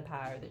 It's in the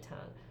power of the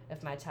tongue.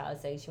 If my child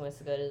is saying she wants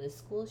to go to this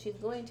school, she's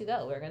going to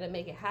go. We're going to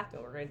make it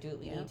happen. We're going to do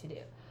what we need to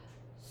do.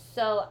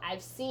 So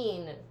I've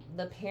seen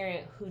the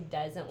parent who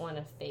doesn't want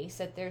to face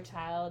that their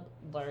child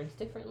learns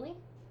differently.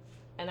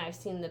 And I've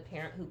seen the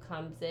parent who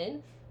comes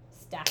in,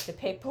 stacked the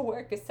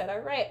paperwork, and said,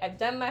 all right, I've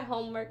done my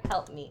homework,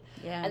 help me.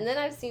 Yeah. And then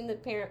I've seen the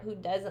parent who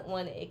doesn't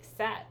want to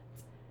accept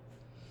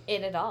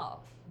it at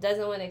all,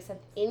 doesn't want to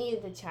accept any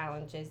of the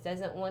challenges,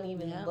 doesn't want to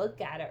even look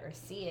at it or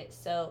see it.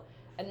 So,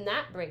 and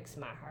that breaks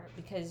my heart,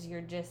 because you're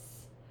just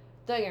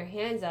throwing your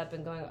hands up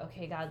and going,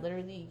 okay, God,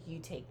 literally, you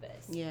take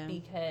this. Yeah.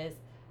 Because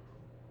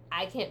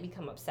I can't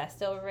become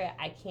obsessed over it.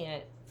 I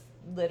can't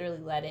literally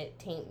let it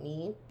taint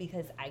me,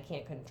 because I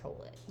can't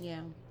control it.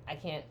 Yeah. I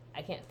can't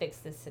fix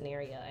this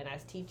scenario. And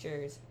as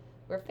teachers,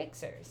 we're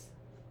fixers.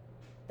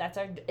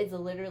 It's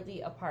literally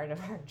a part of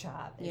our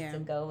job, is to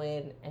go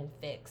in and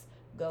fix,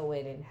 go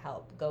in and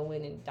help, go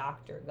in and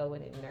doctor, go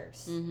in and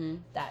nurse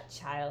that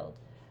child,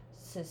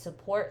 to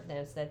support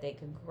them so that they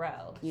could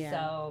grow. Yeah.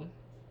 So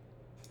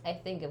I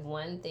think of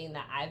one thing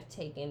that I've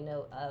taken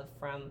note of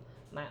from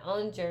my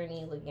own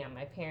journey, looking at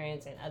my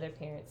parents and other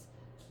parents,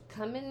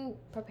 come in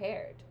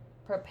prepared.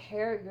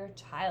 Prepare your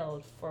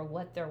child for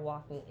what they're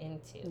walking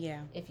into.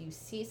 Yeah. If you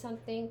see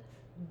something,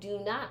 do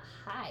not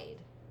hide,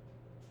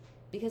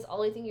 because the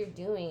only thing you're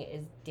doing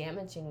is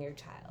damaging your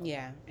child.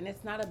 Yeah. And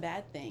it's not a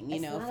bad thing,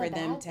 for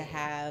them to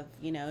have,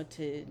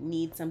 to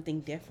need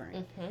something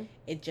different.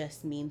 It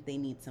just means they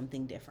need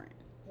something different.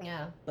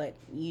 Yeah. But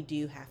you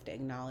do have to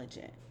acknowledge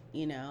it,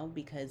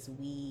 because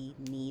we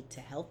need to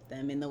help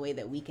them in the way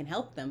that we can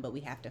help them, but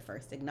we have to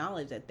first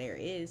acknowledge that there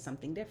is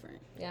something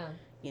different. Yeah.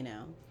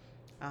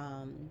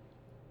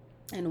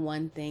 And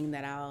one thing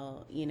that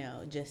I'll,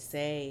 just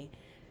say,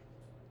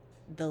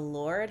 the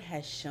Lord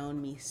has shown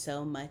me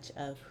so much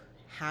of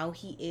how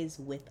He is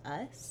with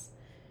us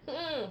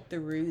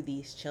through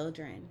these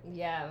children.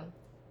 Yeah.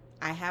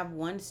 I have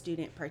one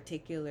student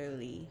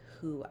particularly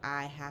who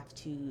I have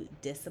to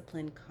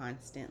discipline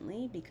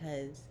constantly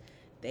because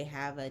they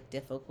have a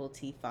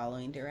difficulty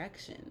following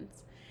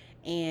directions.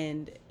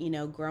 And,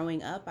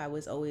 growing up, I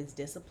was always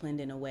disciplined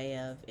in a way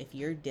of, if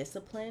you're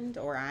disciplined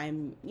or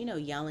I'm,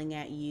 yelling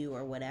at you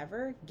or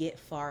whatever, get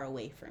far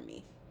away from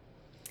me.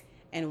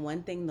 And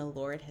one thing the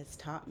Lord has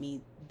taught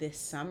me this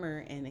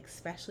summer, and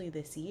especially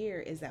this year,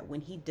 is that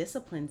when He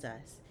disciplines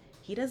us,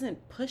 He he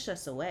doesn't push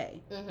us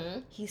away.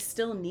 Mm-hmm. He's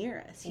still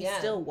near us. He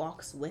still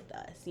walks with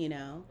us, you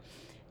know?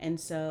 And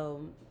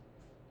so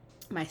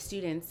my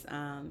students,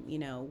 you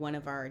know, one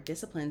of our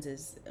disciplines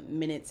is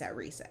minutes at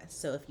recess.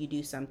 So if you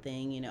do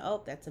something, you know,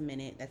 oh, that's a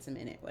minute,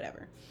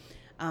 whatever.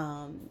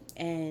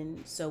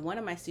 And so one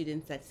of my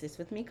students that sits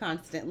with me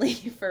constantly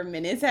for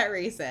minutes at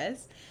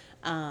recess,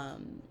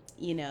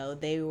 you know,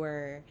 they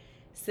were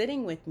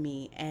sitting with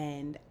me,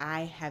 and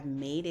I have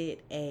made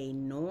it a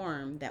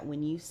norm that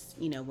when you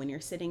know, when you're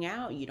sitting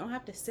out, you don't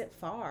have to sit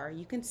far.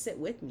 You can sit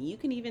with me. You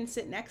can even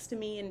sit next to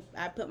me and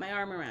I put my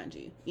arm around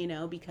you, you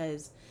know,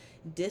 because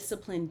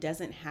discipline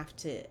doesn't have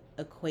to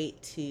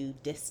equate to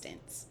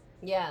distance.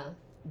 Yeah.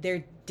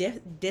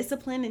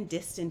 Discipline and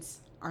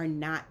distance are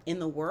not in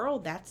the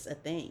world. That's a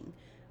thing.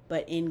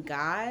 But in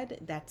God,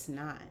 that's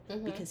not.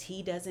 Because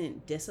he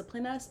doesn't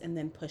discipline us and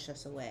then push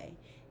us away.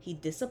 He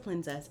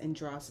disciplines us and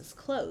draws us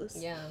close.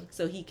 Yeah.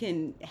 So he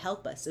can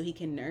help us, so he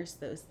can nurse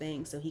those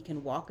things, so he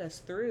can walk us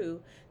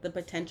through the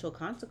potential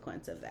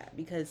consequence of that,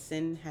 because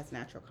sin has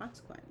natural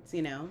consequence,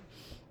 you know?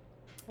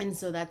 And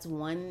so that's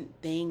one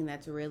thing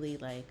that's really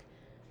like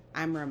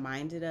I'm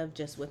reminded of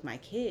just with my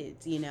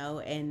kids, you know,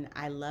 and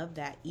I love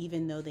that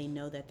even though they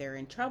know that they're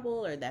in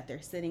trouble or that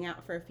they're sitting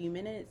out for a few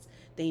minutes,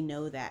 they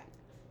know that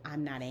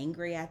I'm not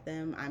angry at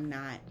them. I'm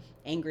not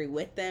angry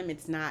with them.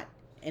 It's not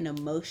an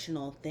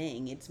emotional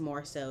thing. It's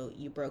more so,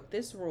 you broke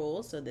this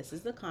rule, so this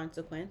is the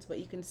consequence, but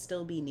you can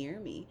still be near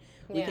me.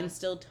 We can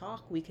still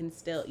talk. We can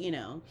still, you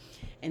know,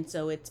 and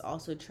so it's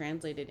also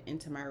translated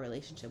into my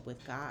relationship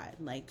with God.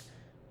 Like,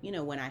 you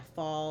know, when I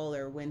fall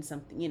or when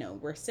something, you know,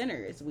 we're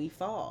sinners, we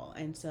fall.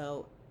 And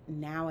so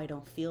now I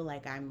don't feel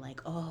like I'm like,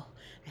 oh,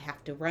 I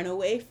have to run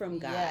away from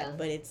God. Yeah.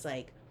 But it's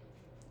like,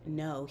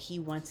 no, he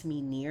wants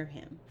me near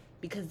him,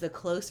 because the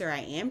closer I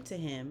am to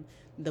him,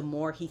 the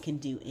more he can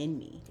do in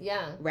me.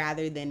 Yeah.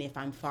 Rather than if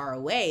I'm far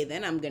away,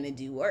 then I'm going to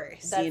do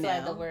worse. That's you know? why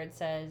the word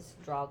says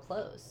draw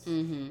close.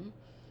 Mm-hmm.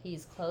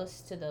 He's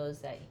close to those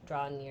that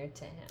draw near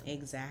to him.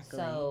 Exactly.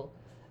 So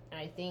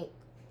I think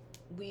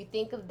we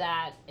think of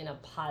that in a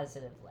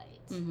positive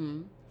light.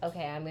 Mm-hmm.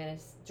 Okay, I'm going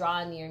to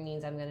draw near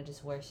means I'm going to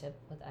just worship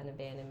with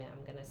unabandonment.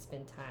 I'm going to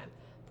spend time.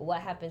 But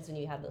what happens when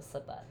you have those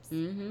slip-ups?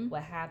 Mm-hmm.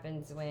 What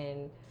happens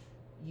when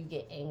you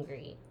get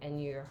angry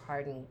and your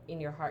heart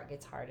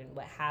gets hardened?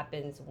 What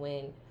happens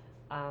when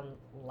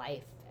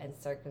life and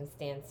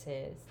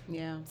circumstances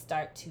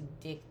start to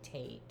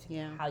dictate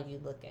how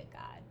you look at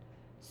God?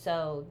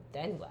 So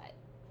then what?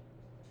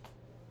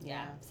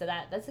 Yeah. So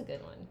that's a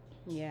good one.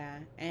 Yeah.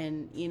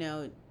 And, you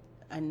know,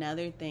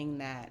 another thing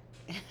that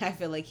I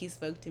feel like he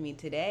spoke to me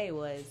today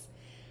was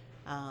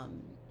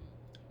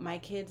my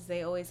kids,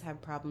 they always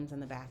have problems in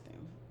the bathroom.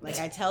 Like,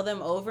 I tell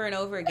them over and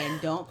over again,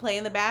 don't play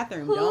in the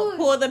bathroom. Don't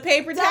pull the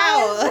paper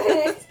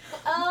towel.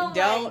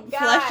 Don't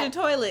flush the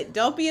toilet.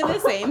 Don't be in the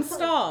same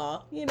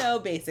stall. You know,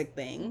 basic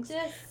things.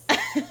 Just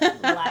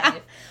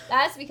life.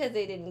 That's because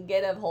they didn't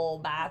get a whole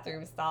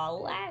bathroom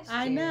stall last year.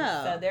 I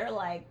know. So they're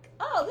like,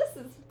 oh,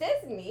 this is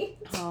Disney.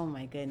 Oh,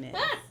 my goodness.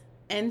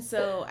 And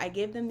so I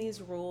give them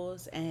these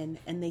rules, and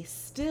they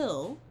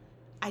still...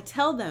 I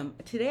tell them,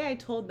 today I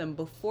told them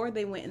before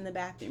they went in the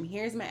bathroom,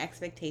 here's my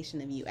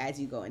expectation of you as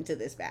you go into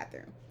this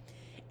bathroom.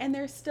 And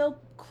they're still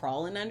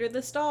crawling under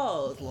the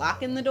stalls,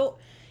 locking the door.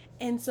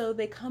 And so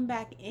they come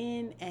back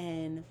in,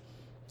 and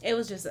it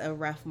was just a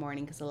rough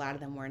morning because a lot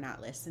of them were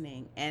not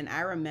listening. And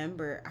I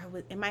remember,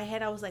 in my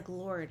head, I was like,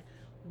 Lord,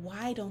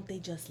 why don't they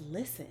just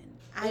listen?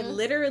 Mm-hmm. I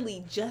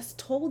literally just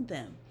told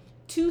them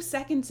 2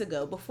 seconds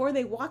ago before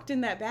they walked in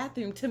that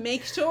bathroom to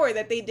make sure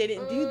that they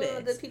didn't do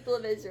this. The people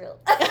of Israel.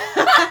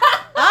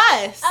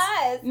 Us.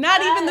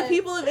 Not even the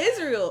people of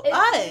Israel.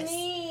 It's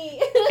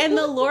me. And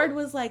the Lord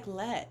was like,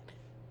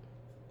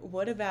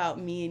 what about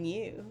me and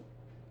you?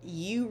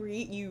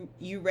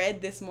 You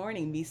read this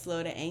morning, be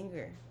slow to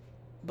anger.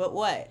 But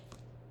what?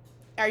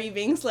 Are you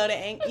being slow to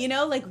anger? You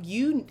know, like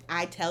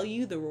I tell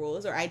you the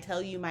rules, or I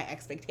tell you my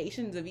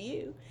expectations of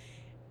you,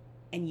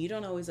 and you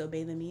don't always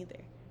obey them either.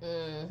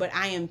 But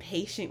I am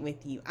patient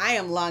with you. I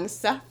am long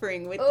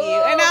suffering with you.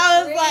 And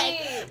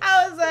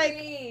I was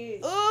like,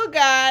 oh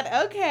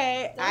God,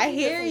 okay, I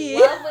hear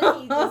you. Love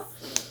when he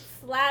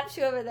just slaps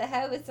you over the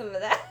head with some of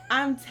that.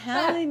 I'm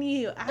telling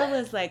you, I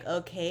was like,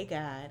 okay,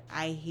 God,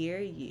 I hear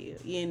you.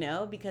 You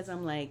know, because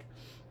I'm like,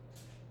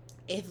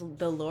 if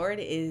the Lord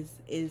is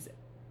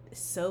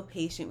so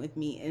patient with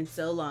me and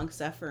so long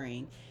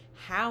suffering,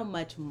 how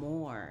much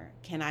more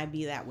can I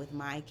be that with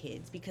my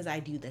kids? Because I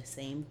do the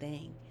same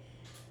thing.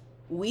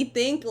 We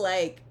think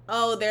like,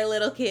 oh, they're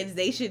little kids,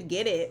 they should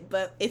get it,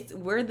 but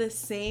we're the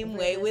same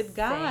way with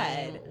God.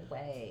 Same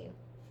way.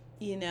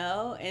 You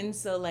know? And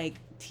so like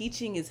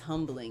teaching is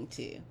humbling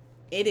too.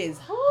 It is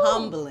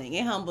humbling.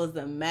 It humbles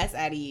the mess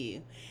out of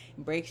you.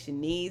 Breaks your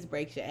knees,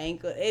 breaks your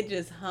ankle. It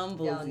just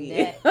humbles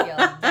you.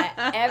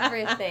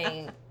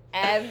 Everything.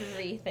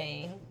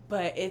 Everything.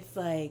 But it's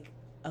like,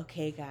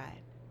 okay, God,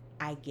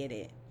 I get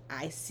it.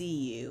 I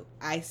see you.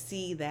 I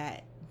see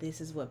that this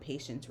is what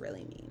patience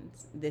really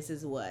means. This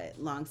is what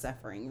long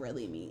suffering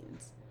really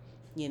means,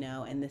 you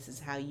know, and this is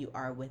how you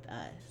are with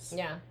us.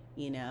 Yeah.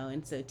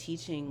 And so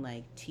teaching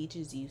like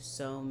teaches you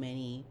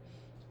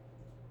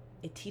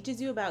it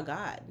teaches you about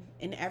God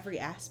in every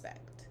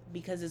aspect,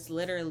 because it's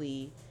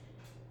literally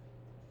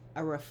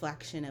a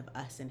reflection of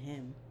us and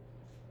him.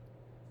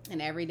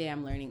 And every day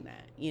I'm learning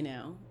that.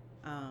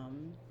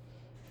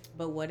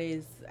 But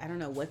I don't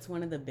know, what's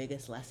one of the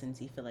biggest lessons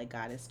you feel like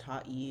God has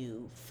taught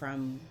you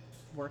from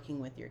working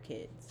with your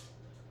kids?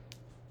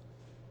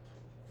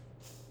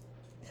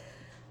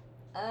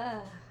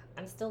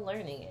 I'm still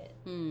learning it.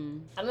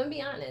 I'm gonna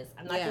be honest.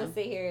 I'm not gonna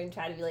sit here and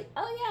try to be like,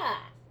 oh yeah,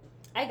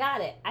 I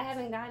got it. I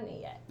haven't gotten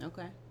it yet.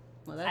 Okay.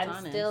 Well, that's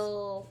honest. I'm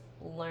still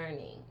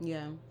learning.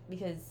 Yeah.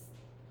 Because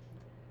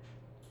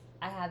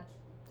I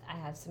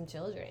have some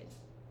children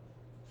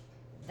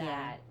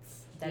that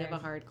you have a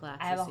hard class.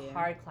 I have a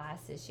hard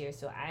class this year,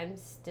 so I'm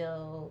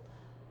still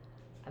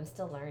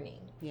learning.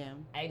 Yeah.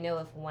 I know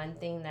if one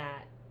thing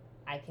that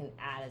I can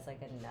add as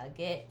like a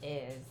nugget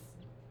is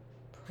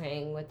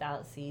praying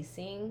without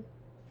ceasing,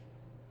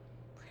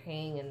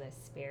 praying in the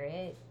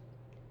spirit,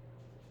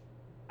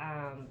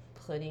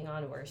 putting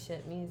on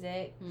worship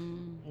music,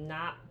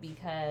 not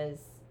because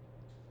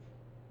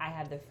I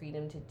have the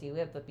freedom to do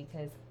it, but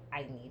because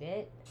I need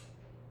it.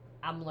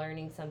 I'm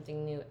learning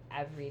something new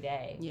every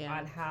day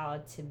on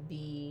how to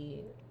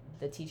be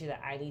the teacher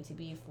that I need to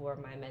be for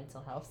my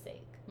mental health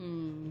sake.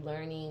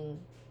 Learning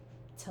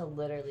to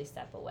literally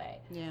step away.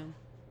 Yeah.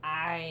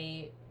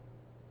 I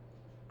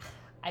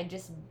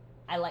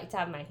like to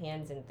have my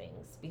hands in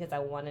things because I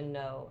want to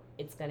know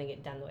it's going to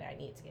get done the way I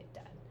need it to get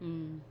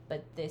done.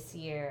 But this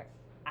year,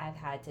 I've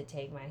had to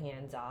take my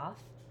hands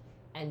off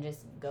and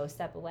just go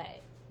step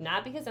away.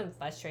 Not because I'm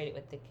frustrated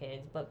with the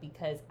kids, but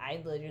because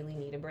I literally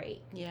need a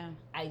break. Yeah.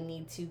 I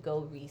need to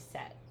go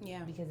reset.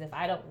 Yeah. Because if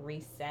I don't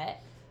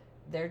reset,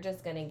 they're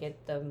just going to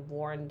get the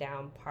worn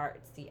down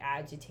parts, the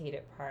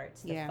agitated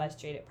parts, the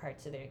frustrated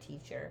parts of their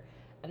teacher.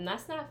 And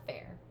that's not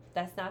fair.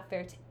 That's not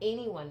fair to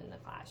anyone in the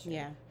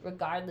classroom,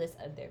 regardless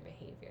of their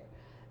behavior.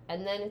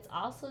 And then it's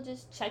also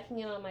just checking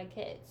in on my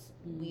kids.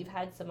 We've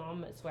had some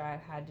moments where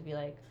I've had to be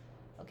like,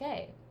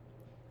 okay,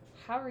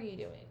 how are you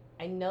doing?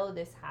 I know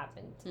this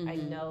happened. I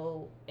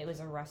know it was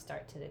a rough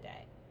start to the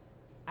day.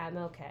 I'm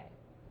okay.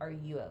 Are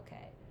you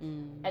okay?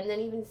 And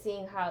then even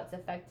seeing how it's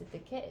affected the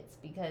kids,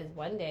 because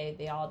one day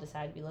they all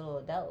decided to be little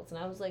adults.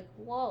 And I was like,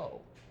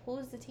 whoa,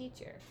 who's the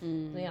teacher?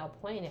 And they all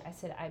pointed. I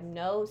said, I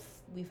know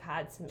we've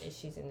had some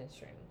issues in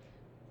this room.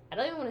 I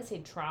don't even want to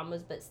say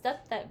traumas, but stuff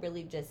that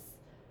really just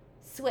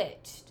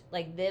switched.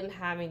 Like them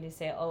having to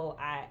say, oh,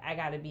 I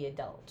got to be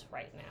adult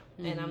right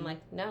now. And I'm like,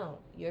 no,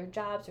 your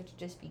jobs are to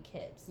just be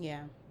kids.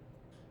 Yeah.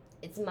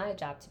 It's my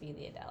job to be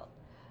the adult.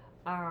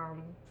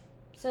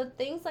 So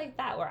things like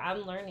that where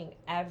I'm learning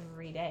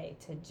every day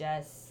to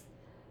just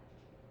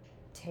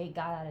take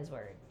God at his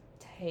word.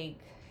 Take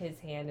his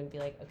hand and be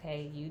like,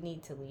 okay, you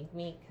need to leave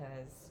me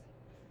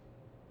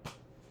because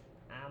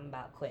I'm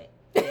about to quit.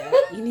 Yeah.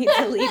 You need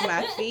to lead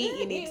my feet.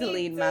 You need to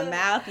lead my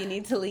mouth. You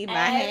need to lead my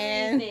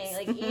hands.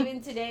 Like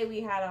even today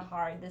we had a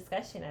hard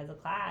discussion as a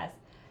class.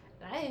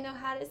 And I didn't know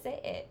how to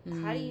say it.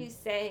 How do you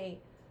say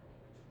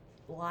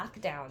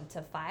lockdown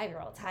to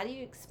 5-year-olds? How do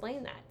you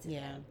explain that to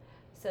them?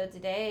 So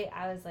today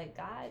I was like,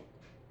 God,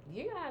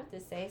 you're going to have to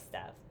say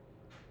stuff.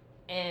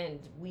 And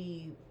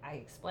I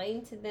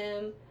explained to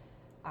them.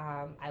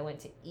 I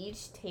went to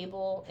each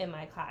table in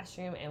my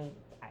classroom and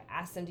I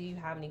asked them, do you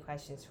have any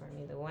questions for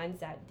me? The ones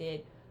that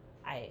did,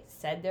 I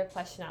said their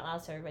question out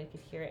loud so everybody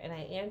could hear it, and I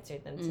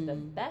answered them to the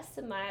best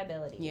of my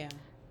ability. Yeah.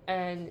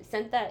 And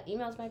sent that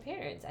email to my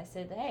parents. I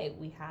said, hey,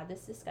 we had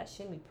this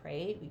discussion, we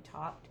prayed, we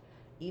talked.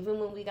 Even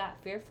when we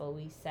got fearful,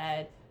 we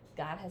said,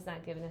 God has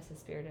not given us a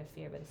spirit of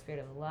fear, but a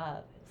spirit of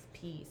love,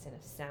 peace, and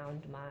of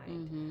sound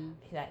mind.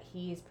 That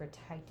he is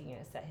protecting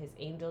us, that his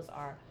angels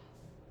are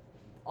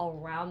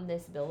around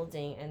this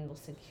building and will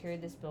secure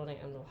this building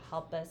and will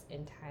help us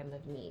in time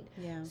of need.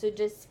 Yeah. So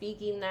just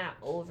speaking that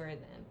over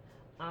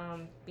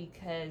them,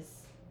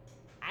 because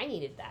I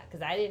needed that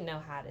because I didn't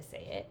know how to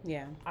say it.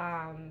 Yeah.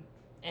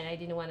 And I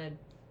didn't want to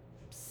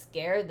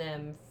scare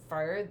them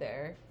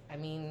further. I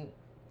mean,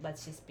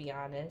 let's just be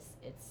honest.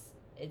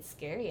 It's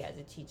scary as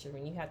a teacher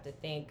when you have to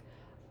think,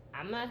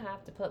 I'm going to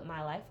have to put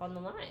my life on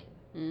the line.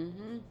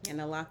 In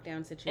a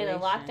lockdown situation. In a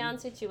lockdown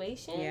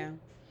situation? Yeah.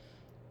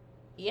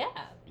 Yeah.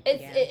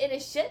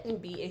 It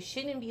shouldn't be. It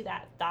shouldn't be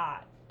that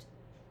thought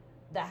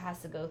that has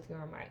to go through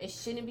our mind. It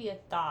shouldn't be a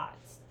thought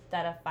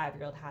that a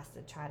 5-year-old has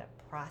to try to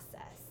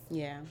process.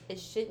 Yeah. It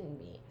shouldn't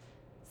be.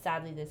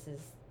 Sadly, this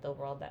is the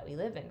world that we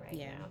live in right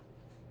now.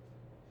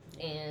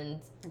 And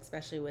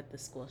especially with the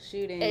school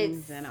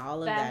shootings and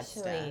all of that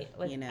stuff,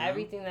 with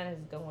everything that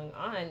is going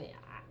on,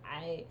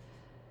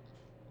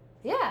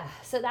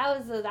 so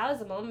that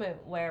was a moment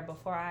where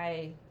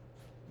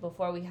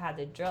before we had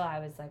the drill, I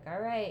was like,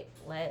 all right,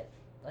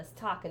 let's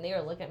talk. And they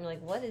were looking at me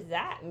like, what does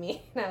that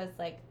mean? And I was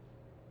like,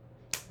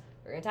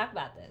 we're gonna talk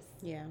about this.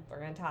 Yeah, we're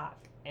gonna talk,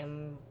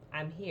 and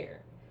I'm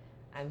here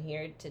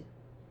to,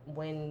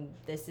 when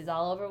this is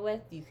all over with,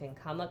 you can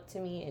come up to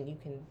me and you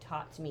can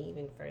talk to me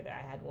even further.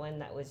 I had one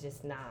that was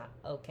just not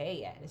okay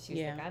yet. And she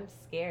was like, I'm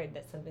scared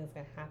that something's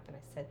going to happen. I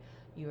said,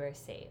 you are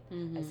safe.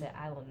 I said,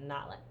 I will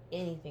not let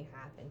anything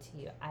happen to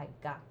you. I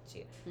got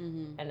you.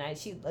 And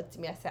she looked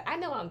at me. I said, I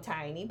know I'm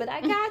tiny, but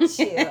I got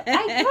you.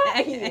 I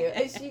got you.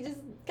 And she just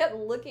kept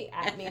looking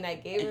at me, and I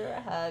gave her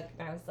a hug,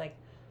 and I was like,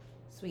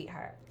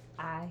 sweetheart,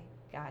 I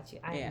got you.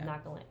 I am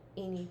not going to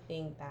let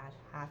anything bad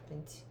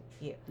happen to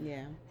you.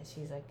 Yeah. And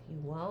she's like, you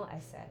won't? I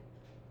said,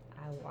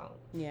 I won't.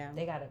 Yeah.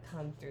 They got to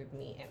come through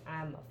me, and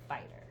I'm a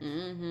fighter.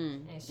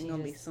 And she's going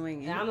to be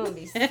swinging. I'm going to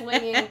be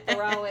swinging,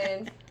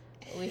 throwing.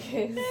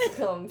 It's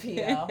going to be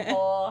a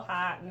whole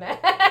hot mess.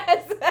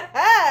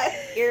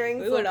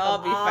 Earrings. We would all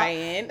be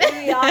fighting.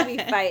 We would all be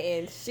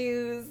fighting.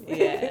 Shoes.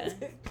 Yeah.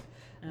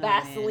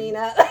 Vaseline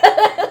up.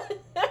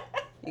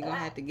 You're going to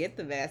have to get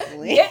the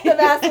Vaseline. Get the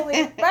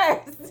Vaseline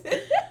first.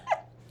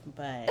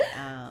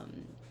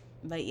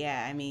 But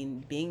yeah, I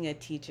mean, being a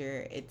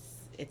teacher,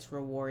 it's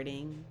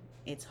rewarding.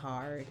 It's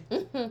hard.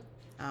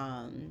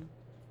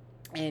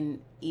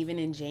 And even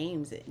in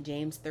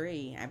James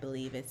 3, I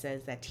believe it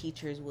says that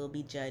teachers will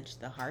be judged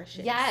the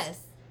harshest.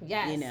 Yes.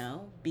 You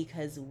know,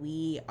 because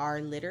we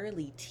are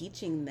literally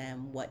teaching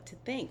them what to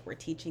think. We're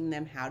teaching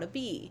them how to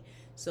be.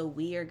 So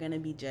we are going to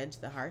be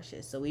judged the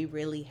harshest. So we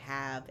really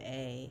have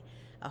a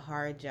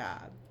hard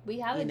job. We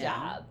have a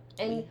job.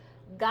 And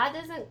God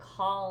doesn't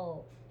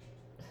call...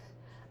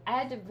 I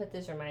had to put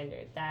this reminder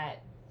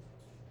that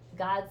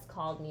God's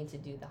called me to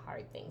do the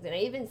hard things. And I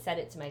even said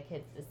it to my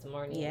kids this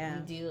morning. Yeah.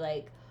 We do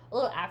like a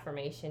little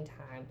affirmation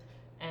time.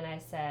 And I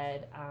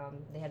said,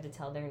 they had to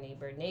tell their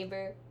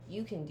neighbor,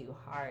 you can do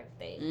hard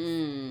things.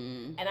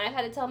 And I've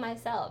had to tell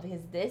myself,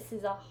 because this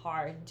is a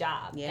hard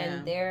job. Yeah.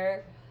 And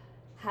there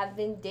have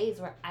been days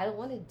where I don't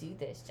want to do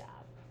this job.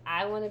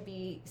 I want to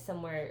be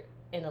somewhere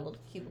in a little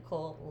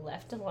cubicle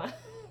left alone.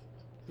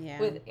 Yeah.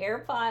 with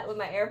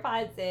my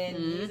AirPods in,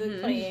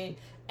 music playing,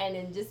 and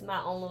in just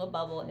my own little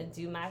bubble, and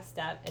do my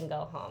stuff and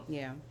go home.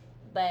 Yeah.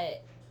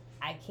 But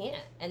I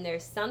can't. And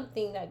there's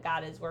something that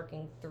God is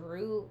working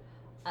through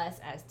us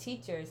as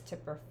teachers to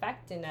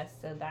perfect in us,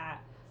 so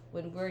that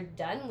when we're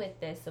done with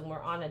this and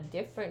we're on a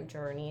different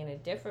journey and a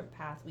different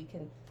path, we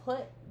can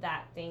put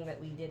that thing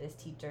that we did as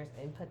teachers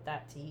and put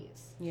that to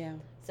use. Yeah.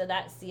 So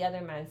that's the other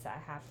mindset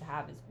I have to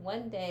have, is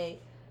one day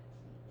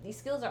these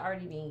skills are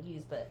already being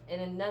used, but in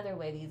another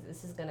way,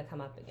 this is going to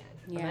come up again.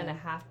 Yeah. I'm going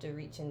to have to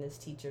reach in this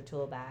teacher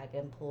tool bag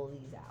and pull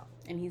these out.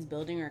 And he's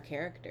building our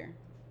character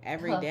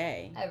every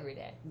day. Every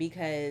day.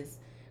 Because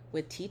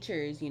with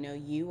teachers,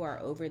 you are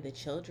over the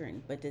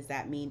children, but does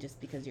that mean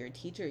just because you're a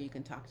teacher, you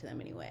can talk to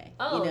them anyway?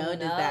 Oh, does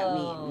that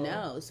mean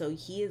no? So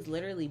he is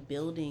literally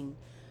building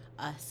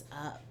us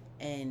up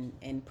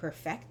and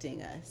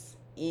perfecting us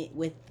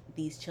with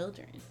these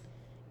children,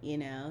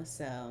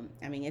 So,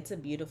 I mean, it's a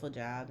beautiful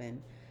job,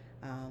 and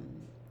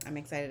I'm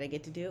excited I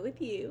get to do it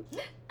with you.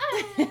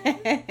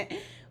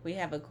 We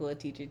have a cool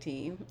teacher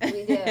team.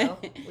 We do.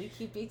 We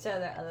keep each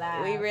other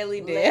alive. We really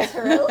do.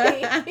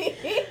 Literally.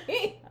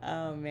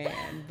 Oh,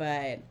 man.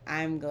 But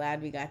I'm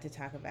glad we got to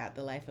talk about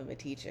the life of a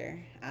teacher.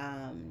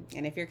 And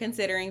if you're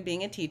considering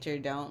being a teacher,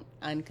 don't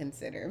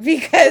unconsider,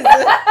 because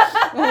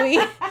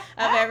of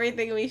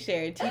everything we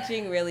shared.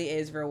 Teaching really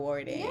is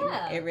rewarding.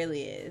 Yeah. It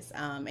really is.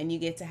 And you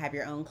get to have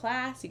your own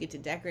class. You get to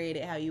decorate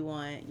it how you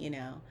want,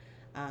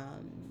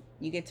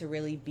 you get to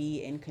really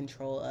be in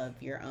control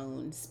of your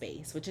own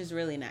space, which is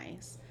really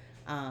nice.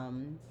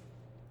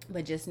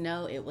 But just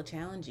know it will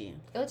challenge you.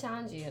 It will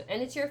challenge you.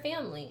 And it's your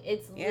family.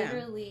 It's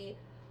literally,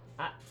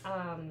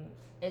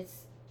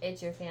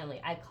 it's your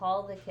family. I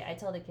tell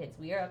the kids,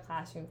 we are a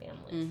classroom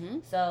family. Mm-hmm.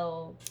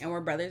 So. And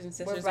we're brothers and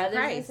sisters in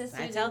Christ.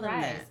 I tell them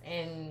that.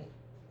 And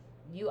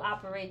you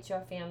operate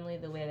your family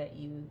the way that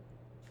you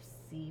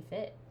see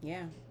fit.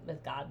 Yeah.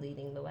 With God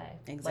leading the way.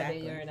 Exactly.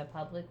 Whether you're in a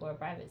public or a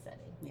private setting.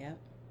 Yep.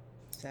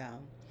 So,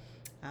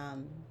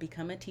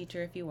 become a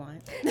teacher if you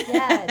want.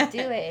 Yeah, do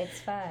it. It's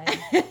fun.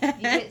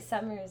 You get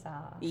summers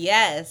off.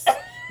 Yes.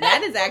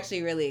 That is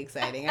actually really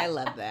exciting. I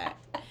love that.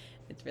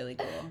 It's really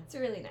cool. It's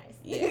really nice.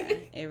 Yeah.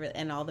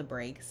 And all the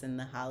breaks and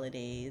the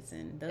holidays,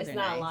 and those are nice. It's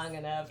not long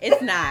enough.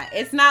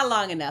 It's not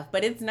long enough,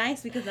 but it's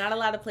nice because not a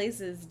lot of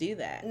places do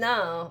that.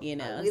 No. We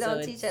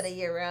don't teach at a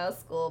year-round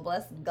school.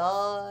 Bless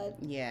God.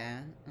 Yeah.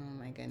 Oh,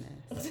 my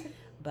goodness.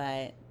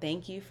 But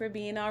thank you for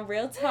being on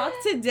Real Talk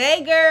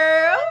today,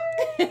 girl.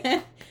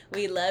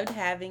 We loved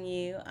having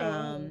you.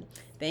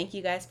 Thank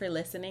you guys for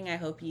listening. I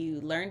hope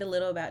you learned a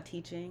little about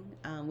teaching.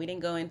 We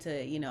didn't go into,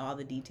 all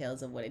the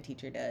details of what a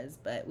teacher does,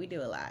 but we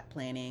do a lot.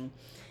 Planning,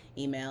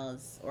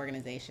 emails,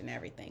 organization,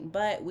 everything.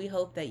 But we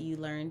hope that you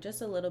learned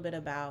just a little bit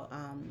about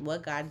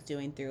what God's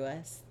doing through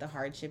us, the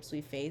hardships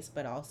we face,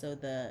 but also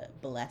the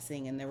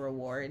blessing and the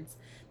rewards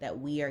that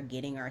we are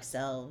getting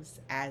ourselves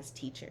as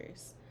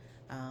teachers.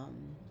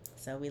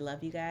 So we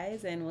love you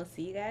guys, and we'll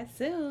see you guys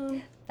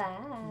soon. Bye.